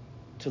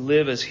 to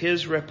live as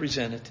His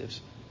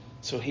representatives,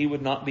 so He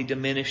would not be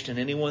diminished in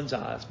anyone's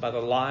eyes by the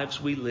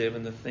lives we live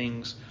and the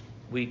things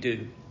we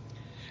do.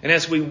 And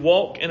as we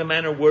walk in a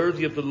manner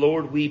worthy of the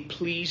Lord, we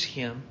please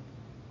Him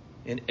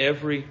in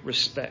every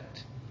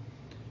respect.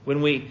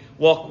 When we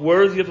walk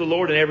worthy of the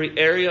Lord in every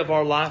area of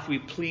our life, we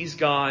please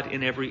God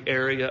in every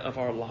area of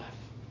our life.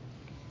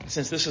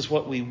 Since this is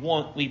what we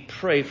want, we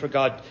pray for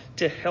God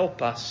to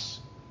help us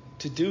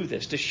to do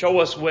this, to show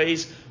us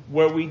ways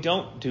where we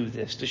don't do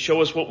this, to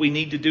show us what we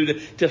need to do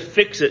to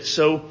fix it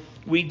so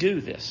we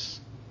do this.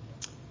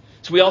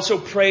 So we also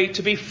pray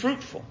to be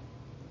fruitful,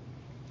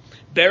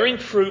 bearing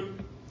fruit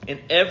in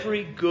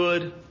every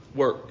good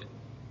work.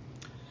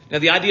 Now,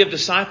 the idea of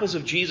disciples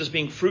of Jesus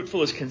being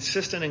fruitful is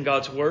consistent in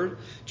God's Word.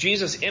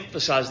 Jesus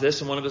emphasized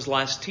this in one of His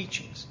last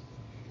teachings.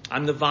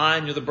 I'm the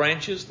vine, you're the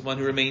branches. The one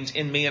who remains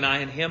in me and I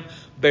in him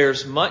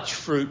bears much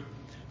fruit.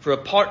 For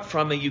apart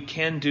from me, you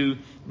can do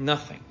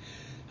nothing.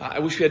 I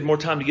wish we had more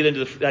time to get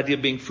into the idea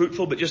of being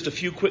fruitful, but just a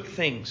few quick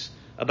things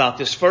about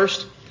this.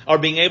 First, our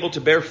being able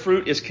to bear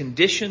fruit is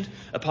conditioned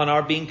upon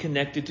our being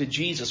connected to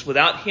Jesus.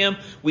 Without Him,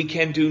 we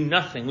can do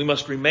nothing. We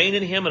must remain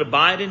in Him and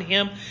abide in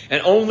Him,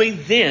 and only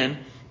then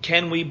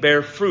can we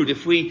bear fruit.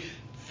 If we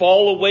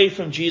fall away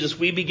from Jesus,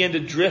 we begin to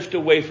drift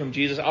away from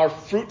Jesus, our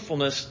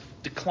fruitfulness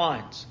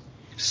declines.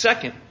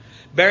 Second,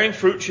 bearing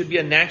fruit should be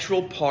a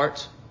natural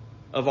part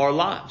of our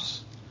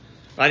lives.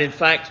 Right? In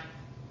fact,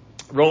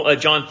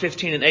 John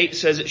 15:8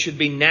 says it should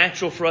be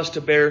natural for us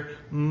to bear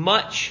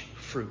much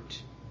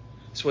fruit.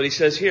 That's what he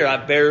says here. I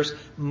bears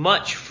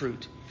much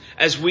fruit.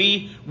 As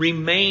we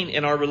remain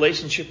in our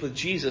relationship with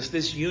Jesus,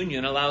 this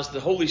union allows the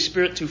Holy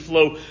Spirit to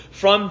flow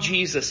from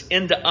Jesus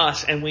into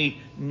us, and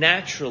we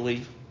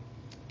naturally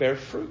bear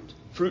fruit.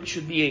 Fruit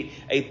should be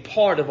a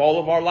part of all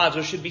of our lives.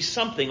 There should be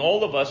something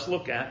all of us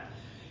look at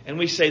and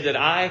we say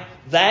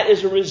that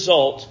is a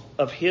result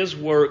of His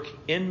work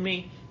in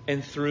me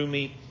and through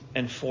me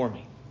and for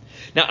me.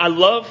 Now, I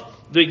love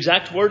the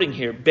exact wording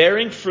here,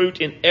 bearing fruit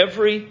in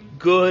every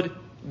good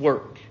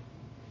work.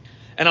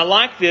 And I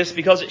like this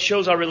because it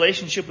shows our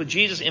relationship with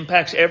Jesus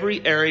impacts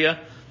every area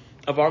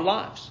of our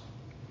lives.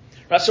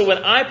 Right? So when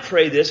I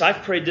pray this,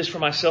 I've prayed this for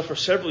myself for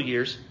several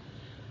years.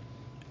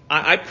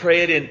 I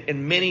pray it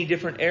in many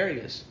different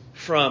areas,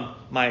 from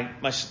my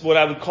what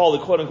I would call the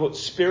quote unquote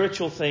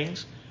spiritual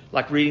things,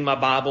 like reading my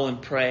Bible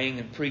and praying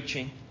and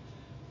preaching,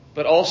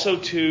 but also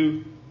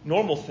to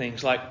normal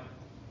things like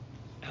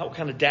what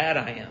kind of dad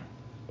I am,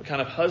 what kind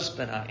of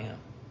husband I am.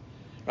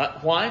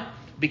 Right? Why?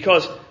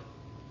 Because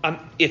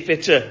if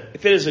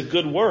it is a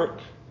good work,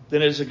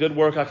 then it is a good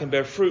work I can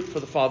bear fruit for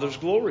the Father's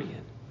glory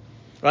in.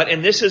 Right?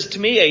 And this is to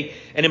me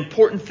an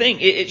important thing.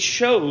 It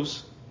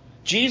shows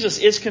Jesus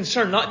is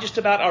concerned not just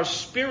about our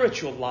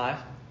spiritual life,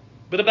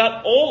 but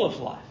about all of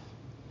life.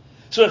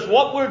 So if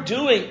what we're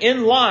doing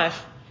in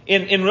life,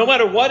 in no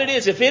matter what it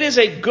is, if it is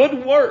a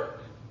good work,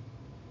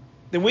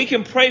 then we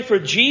can pray for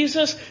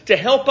Jesus to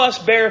help us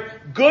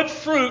bear good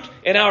fruit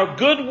in our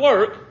good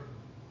work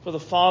for the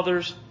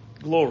Father's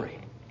glory.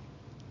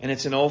 And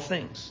it's in all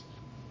things.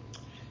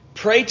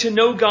 Pray to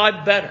know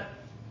God better.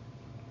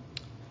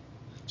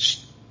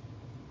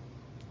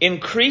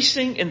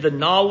 increasing in the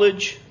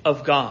knowledge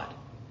of God.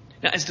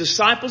 Now, as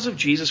disciples of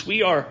Jesus,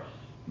 we are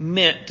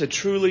meant to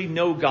truly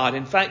know God.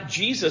 In fact,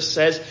 Jesus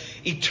says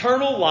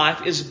eternal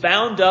life is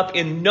bound up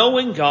in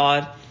knowing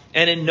God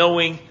and in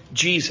knowing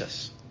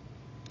Jesus.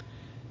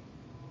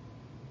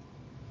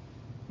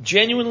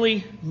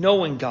 Genuinely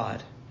knowing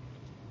God.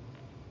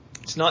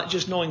 It's not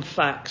just knowing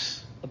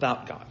facts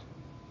about God.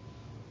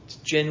 It's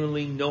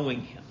genuinely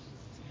knowing Him.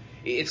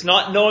 It's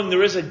not knowing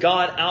there is a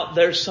God out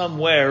there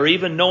somewhere, or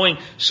even knowing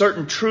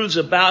certain truths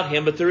about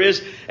Him, but there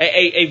is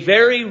a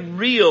very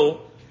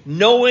real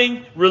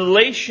knowing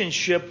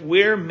relationship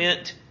we're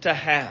meant to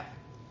have.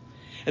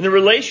 And the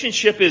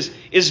relationship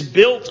is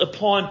built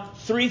upon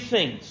three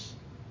things: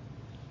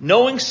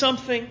 knowing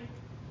something,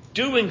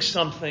 doing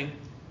something,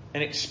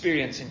 and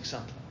experiencing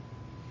something.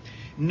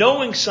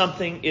 Knowing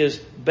something is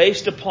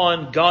based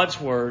upon God's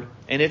Word,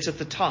 and it's at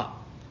the top.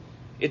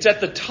 It's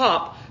at the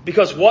top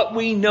because what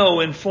we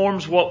know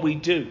informs what we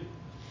do.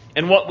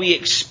 And what we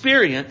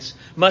experience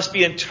must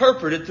be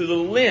interpreted through the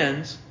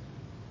lens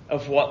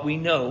of what we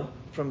know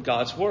from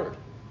God's Word.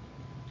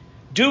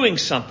 Doing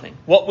something.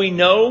 What we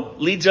know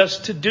leads us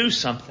to do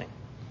something.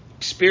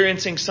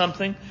 Experiencing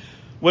something.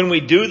 When we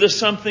do the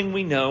something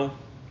we know,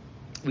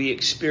 we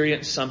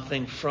experience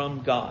something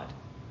from God.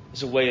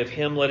 As a way of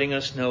Him letting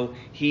us know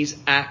He's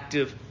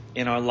active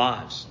in our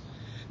lives.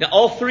 Now,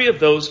 all three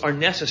of those are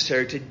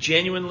necessary to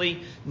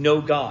genuinely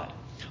know God.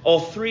 All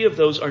three of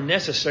those are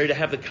necessary to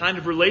have the kind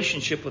of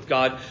relationship with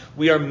God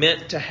we are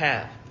meant to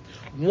have.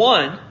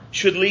 One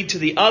should lead to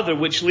the other,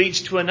 which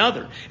leads to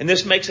another. And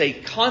this makes a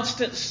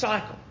constant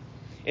cycle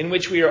in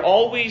which we are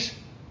always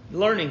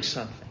learning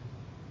something.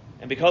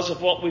 And because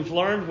of what we've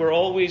learned, we're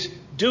always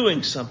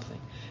doing something.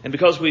 And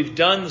because we've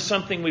done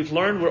something we've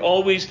learned, we're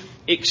always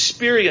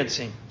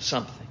experiencing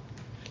something.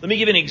 Let me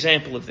give you an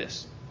example of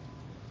this.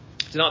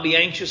 Do not be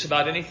anxious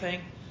about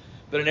anything,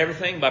 but in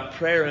everything, by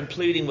prayer and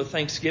pleading with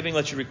thanksgiving,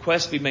 let your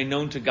requests be made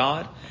known to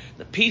God.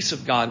 The peace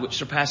of God, which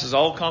surpasses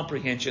all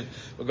comprehension,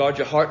 will guard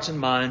your hearts and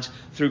minds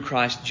through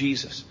Christ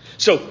Jesus.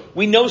 So,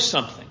 we know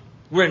something.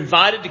 We're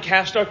invited to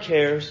cast our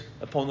cares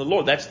upon the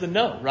Lord. That's the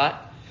know, right?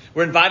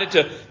 We're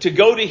invited to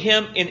go to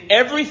Him in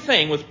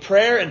everything with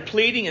prayer and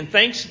pleading and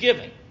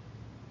thanksgiving.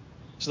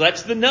 So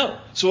that's the know.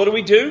 So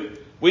what do?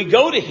 We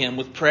go to Him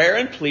with prayer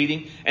and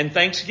pleading and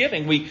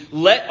thanksgiving. We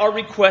let our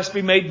requests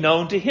be made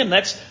known to Him.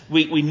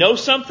 We know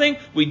something,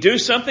 we do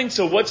something,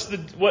 so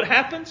what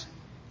happens?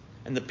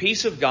 And the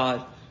peace of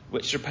God,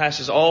 which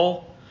surpasses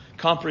all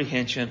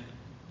comprehension,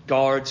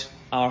 guards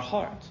our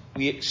hearts.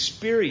 We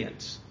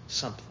experience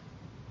something.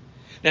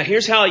 Now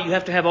here's how you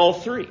have to have all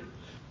three.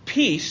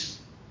 Peace,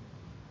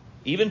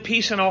 even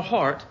peace in our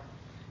heart,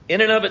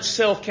 in and of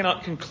itself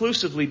cannot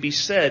conclusively be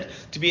said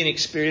to be an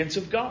experience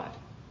of God.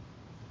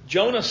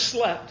 Jonah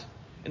slept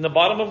in the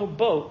bottom of a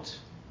boat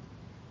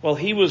while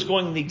he was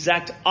going in the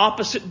exact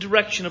opposite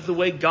direction of the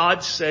way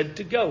God said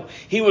to go.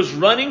 He was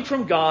running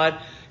from God,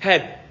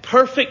 had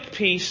perfect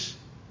peace,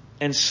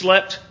 and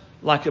slept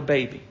like a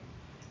baby.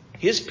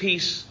 His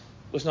peace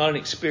was not an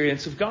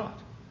experience of God.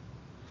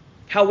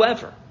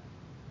 However,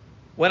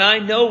 when I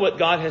know what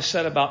God has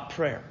said about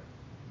prayer,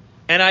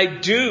 and I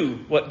do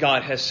what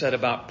God has said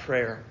about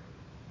prayer,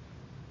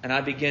 and I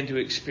begin to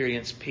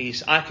experience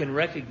peace, I can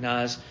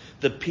recognize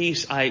the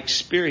peace I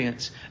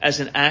experience as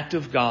an act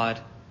of God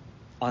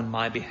on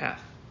my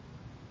behalf.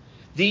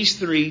 These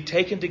three,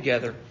 taken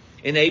together,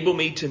 enable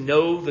me to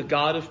know the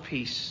God of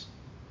peace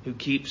who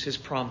keeps His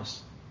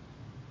promise.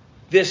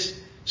 This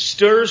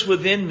stirs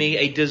within me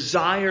a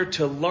desire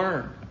to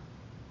learn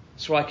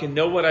so I can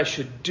know what I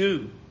should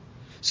do,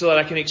 so that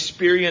I can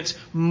experience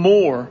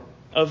more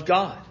of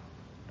God.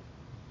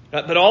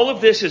 But all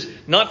of this is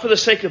not for the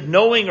sake of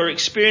knowing or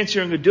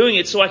experiencing or doing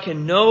it, so I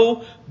can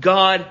know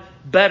God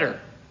better.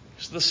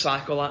 This is the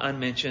cycle I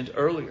mentioned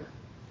earlier.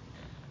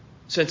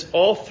 Since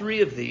all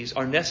three of these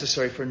are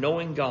necessary for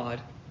knowing God,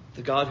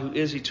 the God who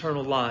is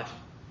eternal life,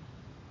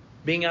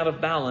 being out of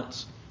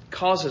balance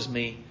causes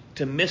me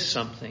to miss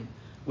something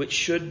which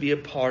should be a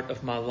part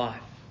of my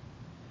life.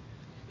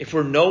 If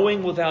we're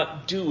knowing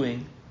without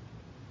doing,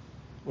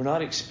 we're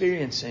not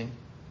experiencing,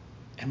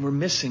 and we're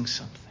missing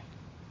something.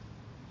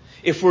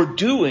 If we're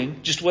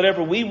doing just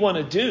whatever we want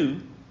to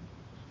do,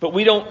 but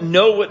we don't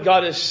know what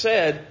God has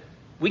said,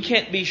 we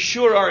can't be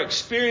sure our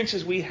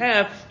experiences we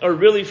have are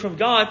really from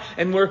God,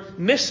 and we're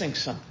missing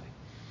something.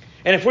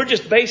 And if we're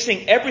just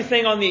basing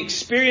everything on the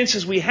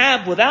experiences we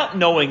have without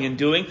knowing and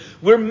doing,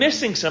 we're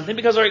missing something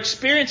because our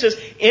experiences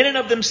in and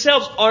of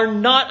themselves are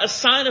not a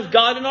sign of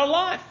God in our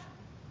life.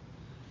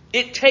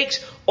 It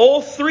takes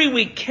all three.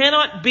 We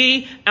cannot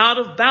be out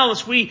of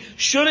balance. We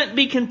shouldn't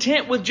be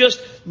content with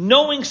just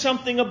knowing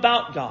something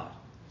about God.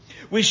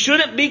 We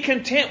shouldn't be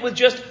content with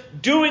just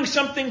doing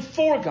something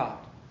for God.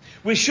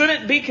 We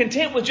shouldn't be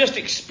content with just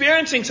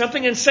experiencing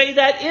something and say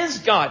that is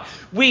God.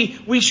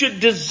 We should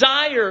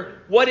desire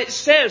what it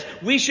says.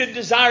 We should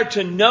desire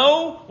to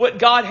know what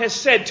God has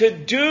said, to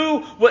do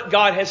what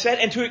God has said,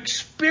 and to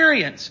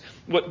experience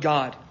what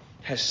God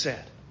has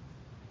said.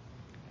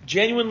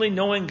 Genuinely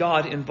knowing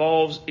God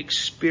involves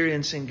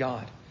experiencing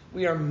God.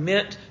 We are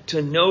meant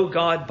to know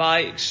God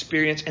by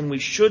experience, and we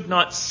should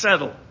not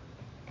settle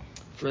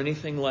for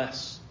anything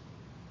less.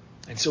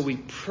 And so we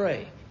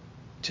pray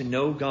to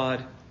know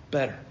God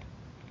better.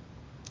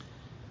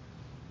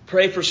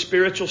 Pray for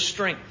spiritual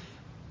strength.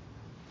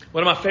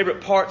 One of my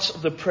favorite parts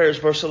of the prayer is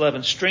verse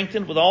 11.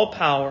 Strengthened with all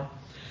power,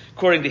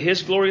 according to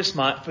His glorious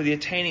might, for the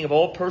attaining of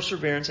all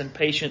perseverance and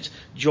patience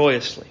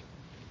joyously.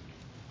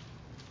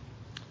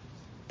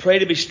 Pray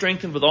to be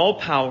strengthened with all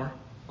power,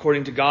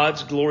 according to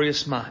God's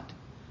glorious might.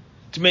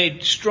 To be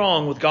made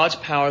strong with God's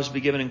power is to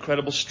be given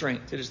incredible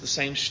strength. It is the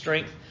same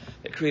strength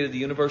that created the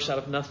universe out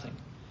of nothing.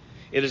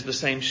 It is the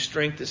same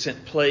strength that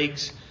sent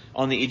plagues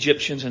on the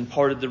Egyptians and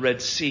parted the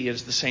Red Sea. It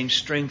is the same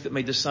strength that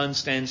made the sun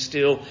stand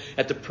still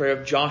at the prayer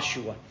of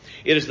Joshua.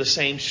 It is the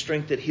same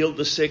strength that healed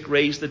the sick,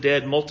 raised the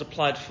dead,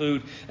 multiplied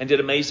food, and did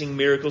amazing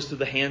miracles through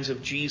the hands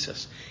of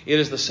Jesus. It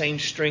is the same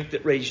strength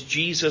that raised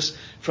Jesus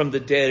from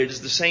the dead. It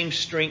is the same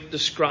strength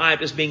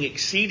described as being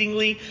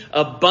exceedingly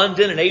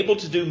abundant and able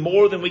to do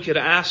more than we could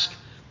ask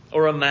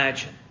or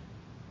imagine.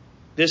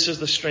 This is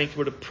the strength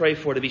we're to pray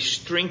for, to be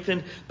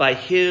strengthened by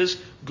His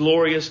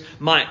glorious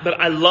might. But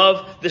I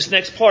love this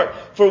next part.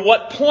 For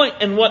what point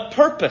and what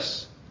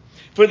purpose?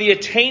 For the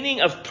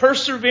attaining of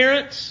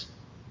perseverance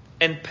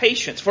and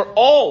patience. For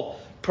all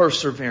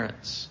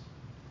perseverance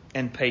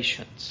and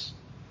patience.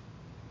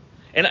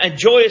 And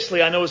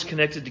joyously, I know, is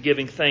connected to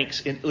giving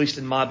thanks, at least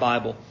in my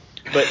Bible.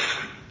 But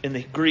in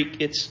the Greek,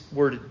 it's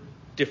worded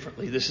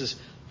differently. This is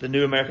the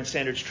New American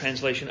Standards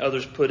translation.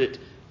 Others put it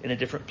in a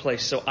different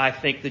place. So I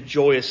think that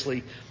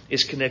joyously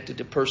is connected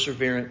to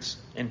perseverance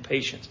and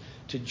patience.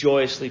 To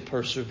joyously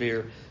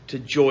persevere. To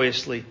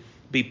joyously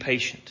be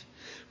patient.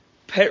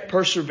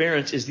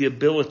 Perseverance is the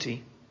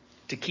ability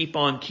to keep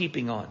on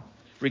keeping on,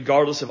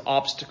 regardless of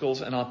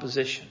obstacles and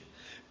opposition.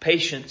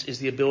 Patience is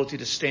the ability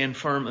to stand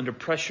firm under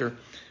pressure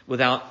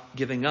without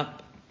giving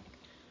up.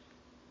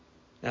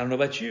 Now, I don't know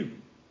about you,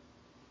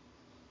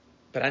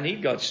 but I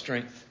need God's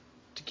strength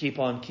to keep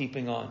on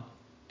keeping on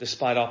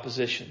despite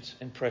oppositions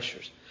and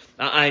pressures.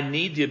 I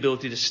need the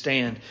ability to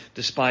stand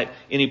despite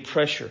any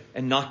pressure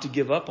and not to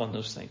give up on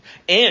those things.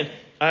 And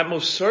I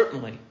most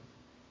certainly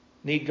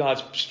need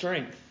God's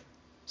strength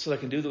so that I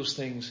can do those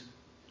things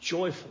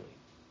joyfully.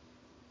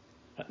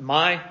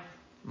 My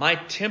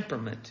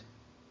temperament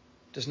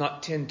does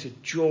not tend to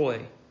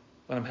joy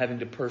when I'm having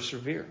to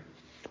persevere.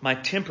 My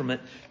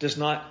temperament does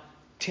not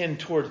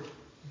tend toward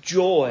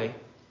joy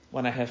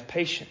when I have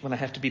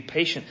to be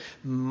patient.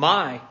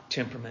 My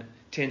temperament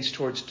tends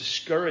towards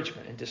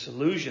discouragement and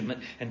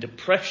disillusionment and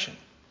depression.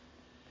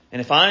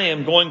 And if I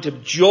am going to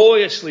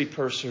joyously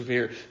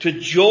persevere, to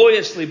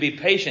joyously be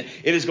patient,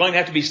 it is going to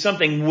have to be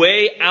something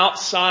way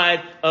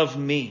outside of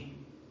me.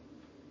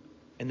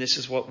 And this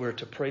is what we're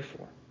to pray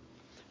for.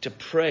 To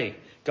pray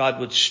God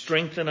would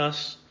strengthen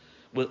us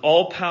with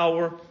all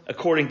power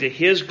according to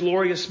His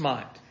glorious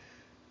might,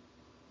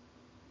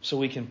 so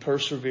we can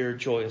persevere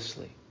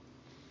joyously.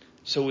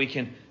 So we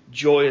can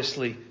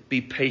joyously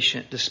be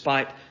patient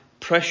despite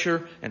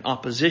pressure and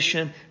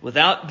opposition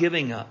without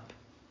giving up,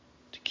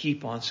 to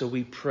keep on. So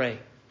we pray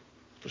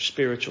for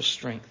spiritual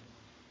strength.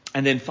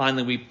 And then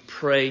finally we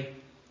pray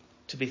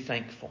to be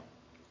thankful.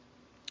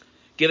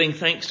 Giving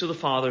thanks to the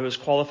Father who has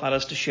qualified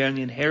us to share in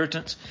the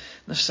inheritance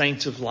and the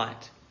saints of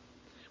light.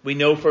 We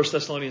know 1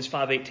 Thessalonians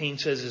 5:18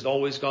 says it's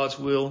always God's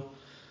will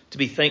to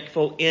be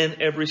thankful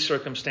in every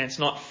circumstance.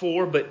 Not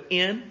for, but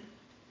in.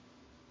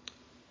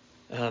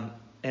 And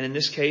in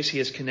this case, He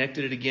has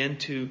connected it again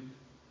to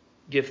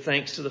give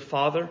thanks to the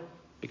Father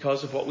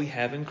because of what we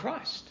have in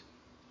Christ.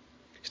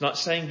 He's not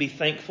saying be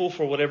thankful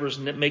for whatever is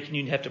making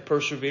you have to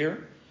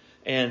persevere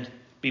and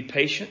be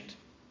patient.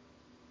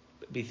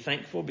 But be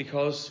thankful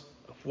because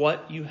of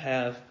what you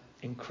have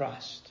in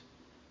Christ.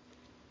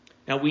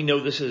 Now we know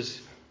this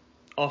is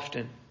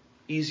often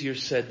easier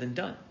said than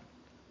done.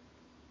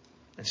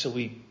 And so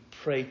we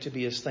pray to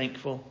be as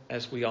thankful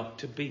as we ought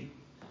to be.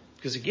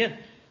 Because again,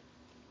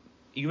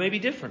 you may be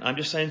different. I'm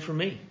just saying for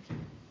me.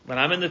 When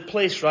I'm in the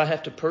place where I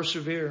have to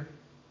persevere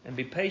and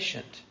be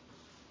patient,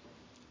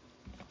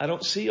 I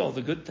don't see all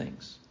the good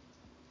things.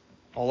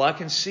 All I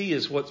can see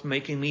is what's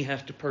making me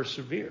have to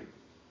persevere.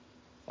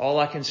 All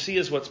I can see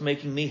is what's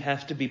making me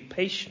have to be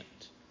patient.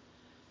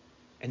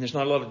 And there's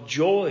not a lot of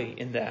joy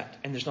in that.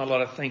 And there's not a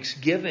lot of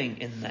thanksgiving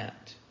in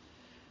that.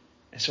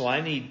 And so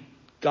I need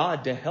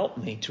God to help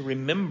me to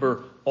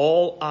remember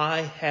all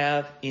I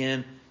have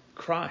in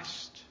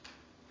Christ,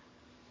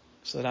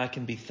 so that I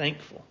can be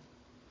thankful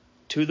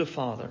to the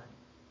Father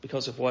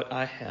because of what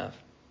I have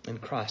in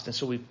Christ. And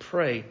so we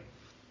pray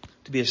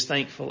to be as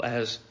thankful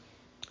as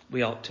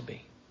we ought to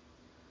be.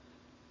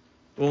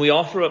 When we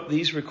offer up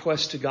these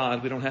requests to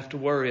God, we don't have to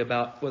worry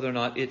about whether or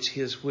not it's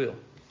His will.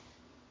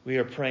 We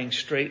are praying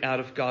straight out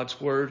of God's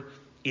Word.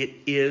 It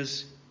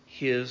is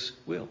His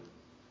will.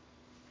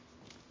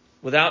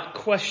 Without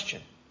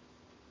question,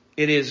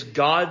 it is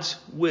God's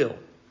will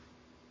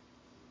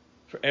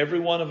for every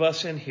one of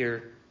us in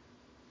here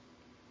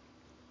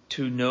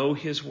to know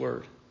His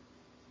Word,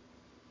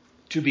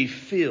 to be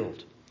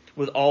filled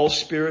with all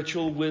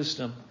spiritual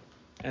wisdom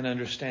and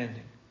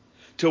understanding,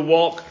 to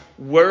walk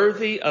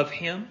worthy of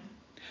Him,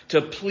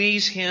 to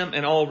please Him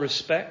in all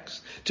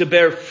respects, to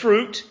bear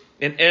fruit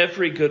in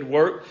every good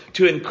work,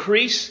 to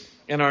increase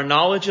in our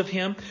knowledge of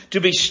Him,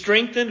 to be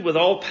strengthened with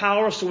all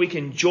power so we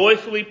can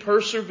joyfully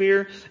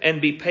persevere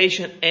and be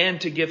patient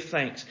and to give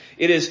thanks.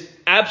 It is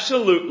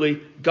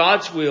absolutely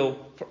God's will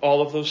for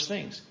all of those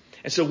things.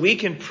 And so we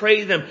can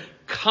pray them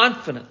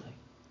confidently.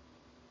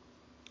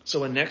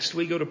 So when next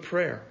we go to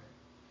prayer,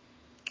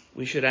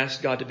 we should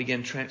ask God to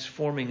begin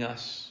transforming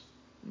us.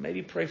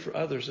 Maybe pray for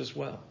others as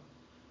well.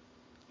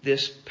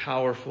 This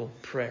powerful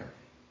prayer.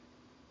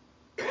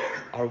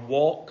 Our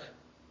walk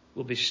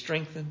will be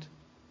strengthened.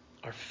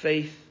 Our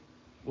faith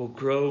will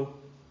grow.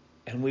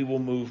 And we will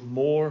move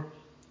more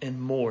and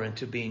more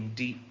into being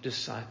deep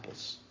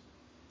disciples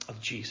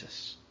of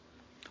Jesus.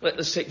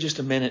 Let's take just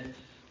a minute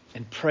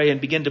and pray and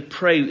begin to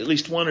pray at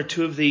least one or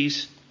two of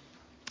these.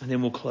 And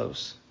then we'll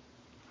close.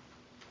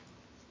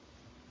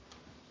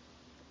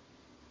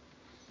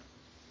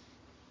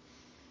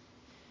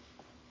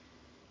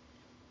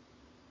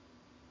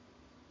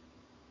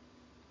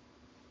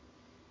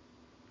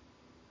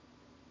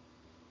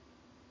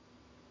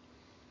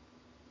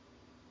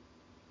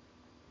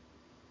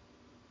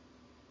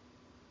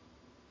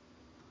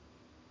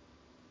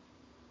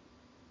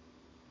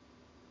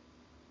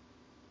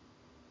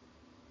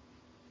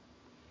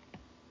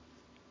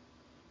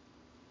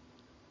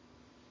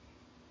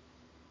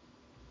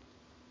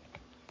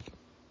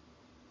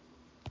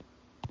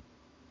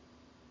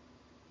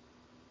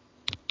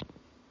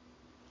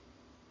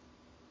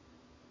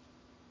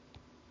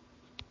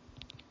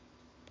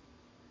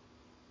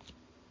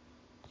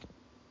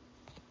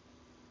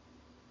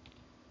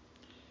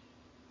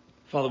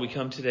 Father, we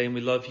come today and we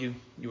love you.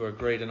 You are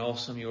great and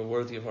awesome. You are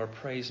worthy of our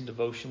praise and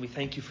devotion. We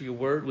thank you for your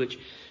word, which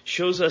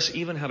shows us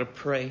even how to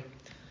pray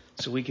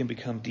so we can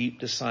become deep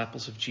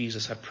disciples of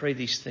Jesus. I pray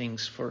these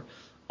things for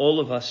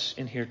all of us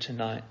in here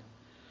tonight.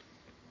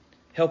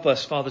 Help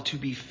us, Father, to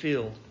be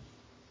filled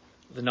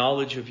with the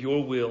knowledge of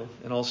your will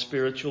and all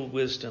spiritual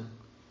wisdom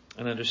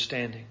and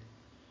understanding.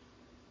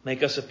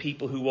 Make us a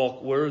people who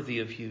walk worthy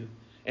of you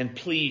and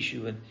please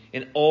you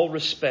in all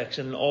respects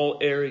and in all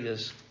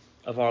areas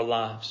of our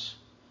lives.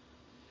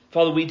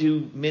 Father, we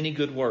do many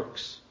good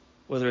works,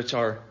 whether it's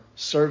our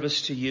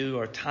service to you,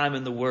 our time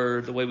in the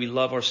Word, the way we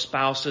love our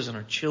spouses and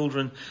our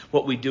children,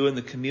 what we do in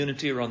the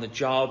community or on the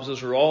jobs.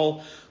 Those are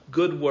all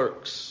good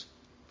works.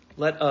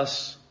 Let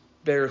us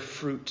bear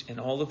fruit in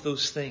all of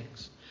those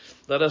things.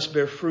 Let us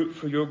bear fruit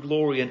for your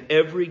glory in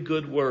every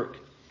good work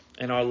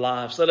in our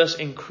lives. Let us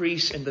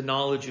increase in the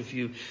knowledge of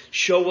you.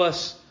 Show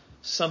us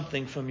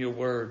something from your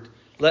Word.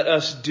 Let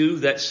us do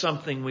that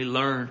something we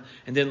learn,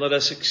 and then let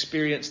us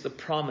experience the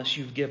promise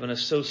you've given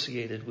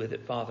associated with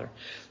it, Father.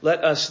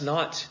 Let us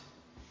not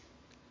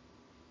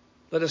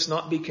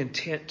be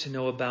content to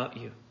know about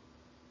you,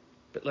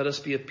 but let us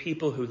be a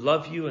people who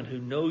love you and who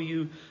know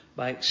you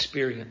by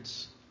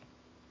experience.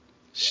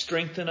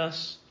 Strengthen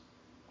us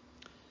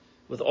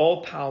with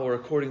all power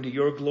according to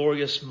your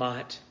glorious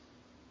might.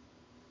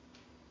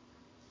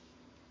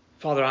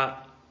 Father,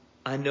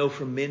 I know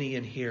from many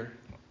in here,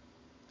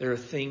 there are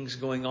things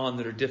going on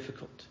that are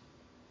difficult,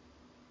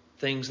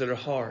 things that are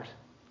hard.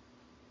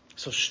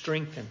 So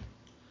strengthen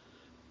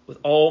with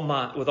all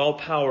might, with all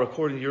power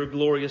according to your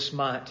glorious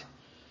might,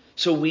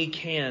 so we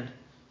can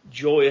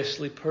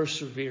joyously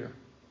persevere.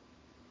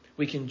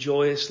 We can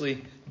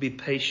joyously be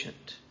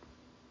patient.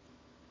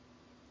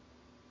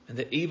 And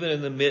that even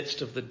in the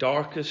midst of the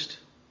darkest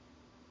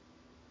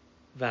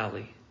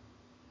valley,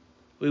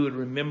 we would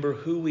remember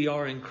who we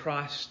are in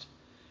Christ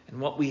and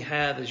what we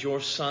have as your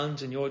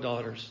sons and your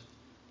daughters.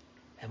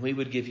 And we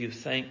would give you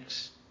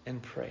thanks and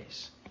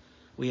praise.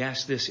 We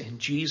ask this in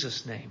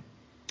Jesus' name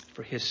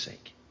for his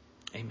sake.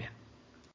 Amen.